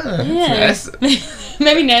 Nancy, yeah. Nice.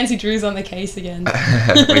 Maybe Nancy Drew's on the case again.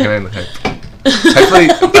 We can only hope.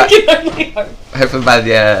 Hopefully by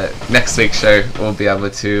the next week's show we'll be able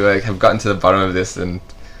to have gotten to the bottom of this and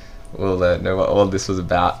we'll know what all this was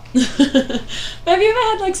about. Have you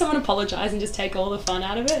ever had someone apologise and just take all the fun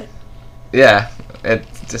out of it? Yeah,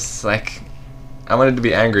 it's just I wanted to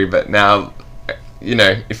be angry, but now,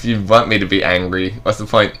 if you want me to be angry, what's the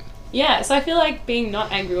point? Yeah, so I feel like being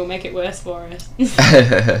not angry will make it worse for us.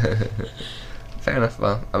 Fair enough.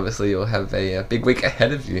 Well, obviously you'll have a big week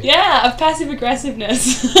ahead of you. Yeah, of passive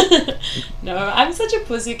aggressiveness. No, I'm such a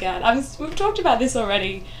pussycat. We've talked about this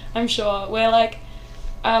already, I'm sure, where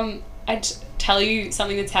I'd tell you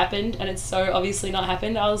something that's happened and it's so obviously not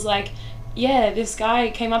happened. I was like, yeah, this guy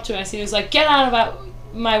came up to us and he was like, get out of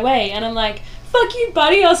my way. And I'm like, fuck you,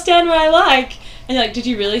 buddy, I'll stand where I like. And you're like, did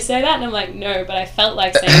you really say that? And I'm like, no, but I felt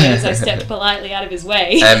like saying it as I stepped politely out of his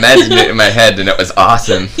way. I imagined it in my head and it was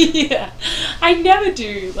awesome. Yeah. I never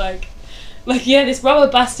do. Yeah, this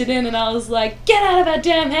robber busted in and I was like, get out of our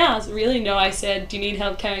damn house. Really? No, I said, do you need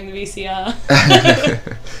help carrying the VCR?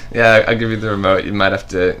 Yeah, I'll give you the remote. You might have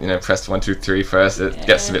to, press 1, 2, 3 first. It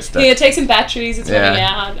gets a bit stuck. Yeah, take some batteries. It's running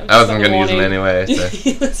out. I wasn't going to use them anyway.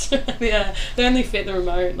 So. That's right. Yeah, they only fit the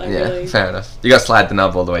remote. Really. Fair enough. You got to slide the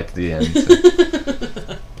knob all the way to the end. So.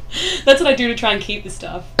 That's what I do to try and keep the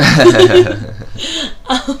stuff.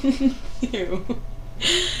 Ew.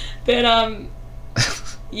 But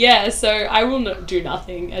yeah, so I will do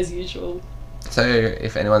nothing as usual. So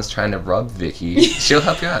if anyone's trying to rob Vicky, she'll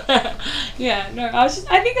help you out. Yeah, no, I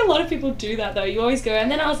think a lot of people do that though. You always go, and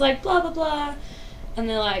then I was like, blah, blah, blah. And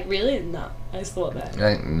they're like, really? No, I just thought that.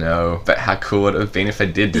 No, but how cool would it have been if I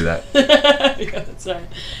did do that? Yeah, that's right.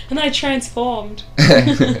 And I transformed.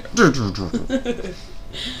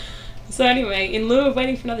 So anyway, in lieu of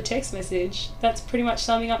waiting for another text message, that's pretty much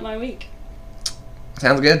summing up my week.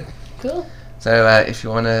 Sounds good. Cool. So if you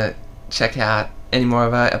want to check out any more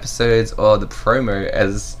of our episodes or the promo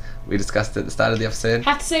as we discussed at the start of the episode.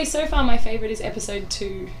 I have to say, so far my favourite is episode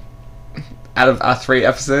 2. Out of our 3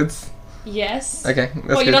 episodes? Yes. Okay, that's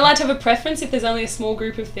Well, good. you're not allowed to have a preference if there's only a small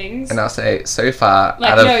group of things. And I'll say, so far,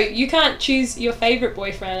 Like, out of no, you can't choose your favourite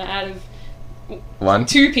boyfriend out of one.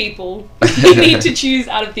 2 people. You need to choose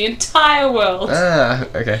out of the entire world. Ah,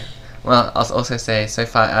 okay. Well, I'll also say, so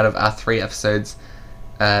far, out of our 3 episodes,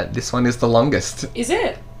 this one is the longest. Is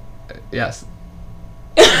it? Yes.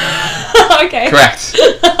 Okay. Correct.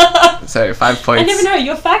 So 5 points. I never know.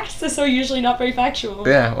 Your facts are so usually not very factual.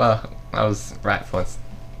 Yeah, well, I was right for once.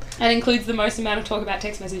 And includes the most amount of talk about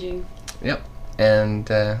text messaging. Yep. And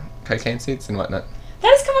cocaine suits and whatnot. That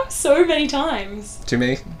has come up so many times. To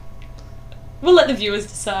me, We'll let the viewers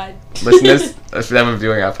decide. listeners, if they were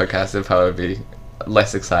viewing our podcast, it'd probably be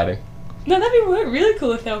less exciting. No, that'd be really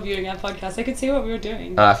cool if they were viewing our podcast. They could see what we were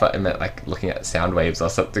doing. I thought it meant like looking at sound waves or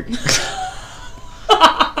something.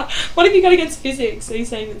 What have you got against physics? Are you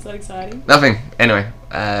saying it's not exciting? Nothing. Anyway,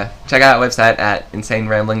 check out our website at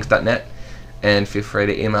insaneramblings.net and feel free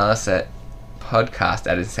to email us at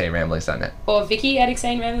podcast@insaneramblings.net. Or Vicky at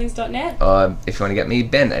insaneramblings.net. Or if you want to get me,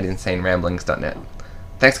 Ben at insaneramblings.net.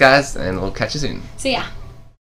 Thanks, guys, and we'll catch you soon. See ya.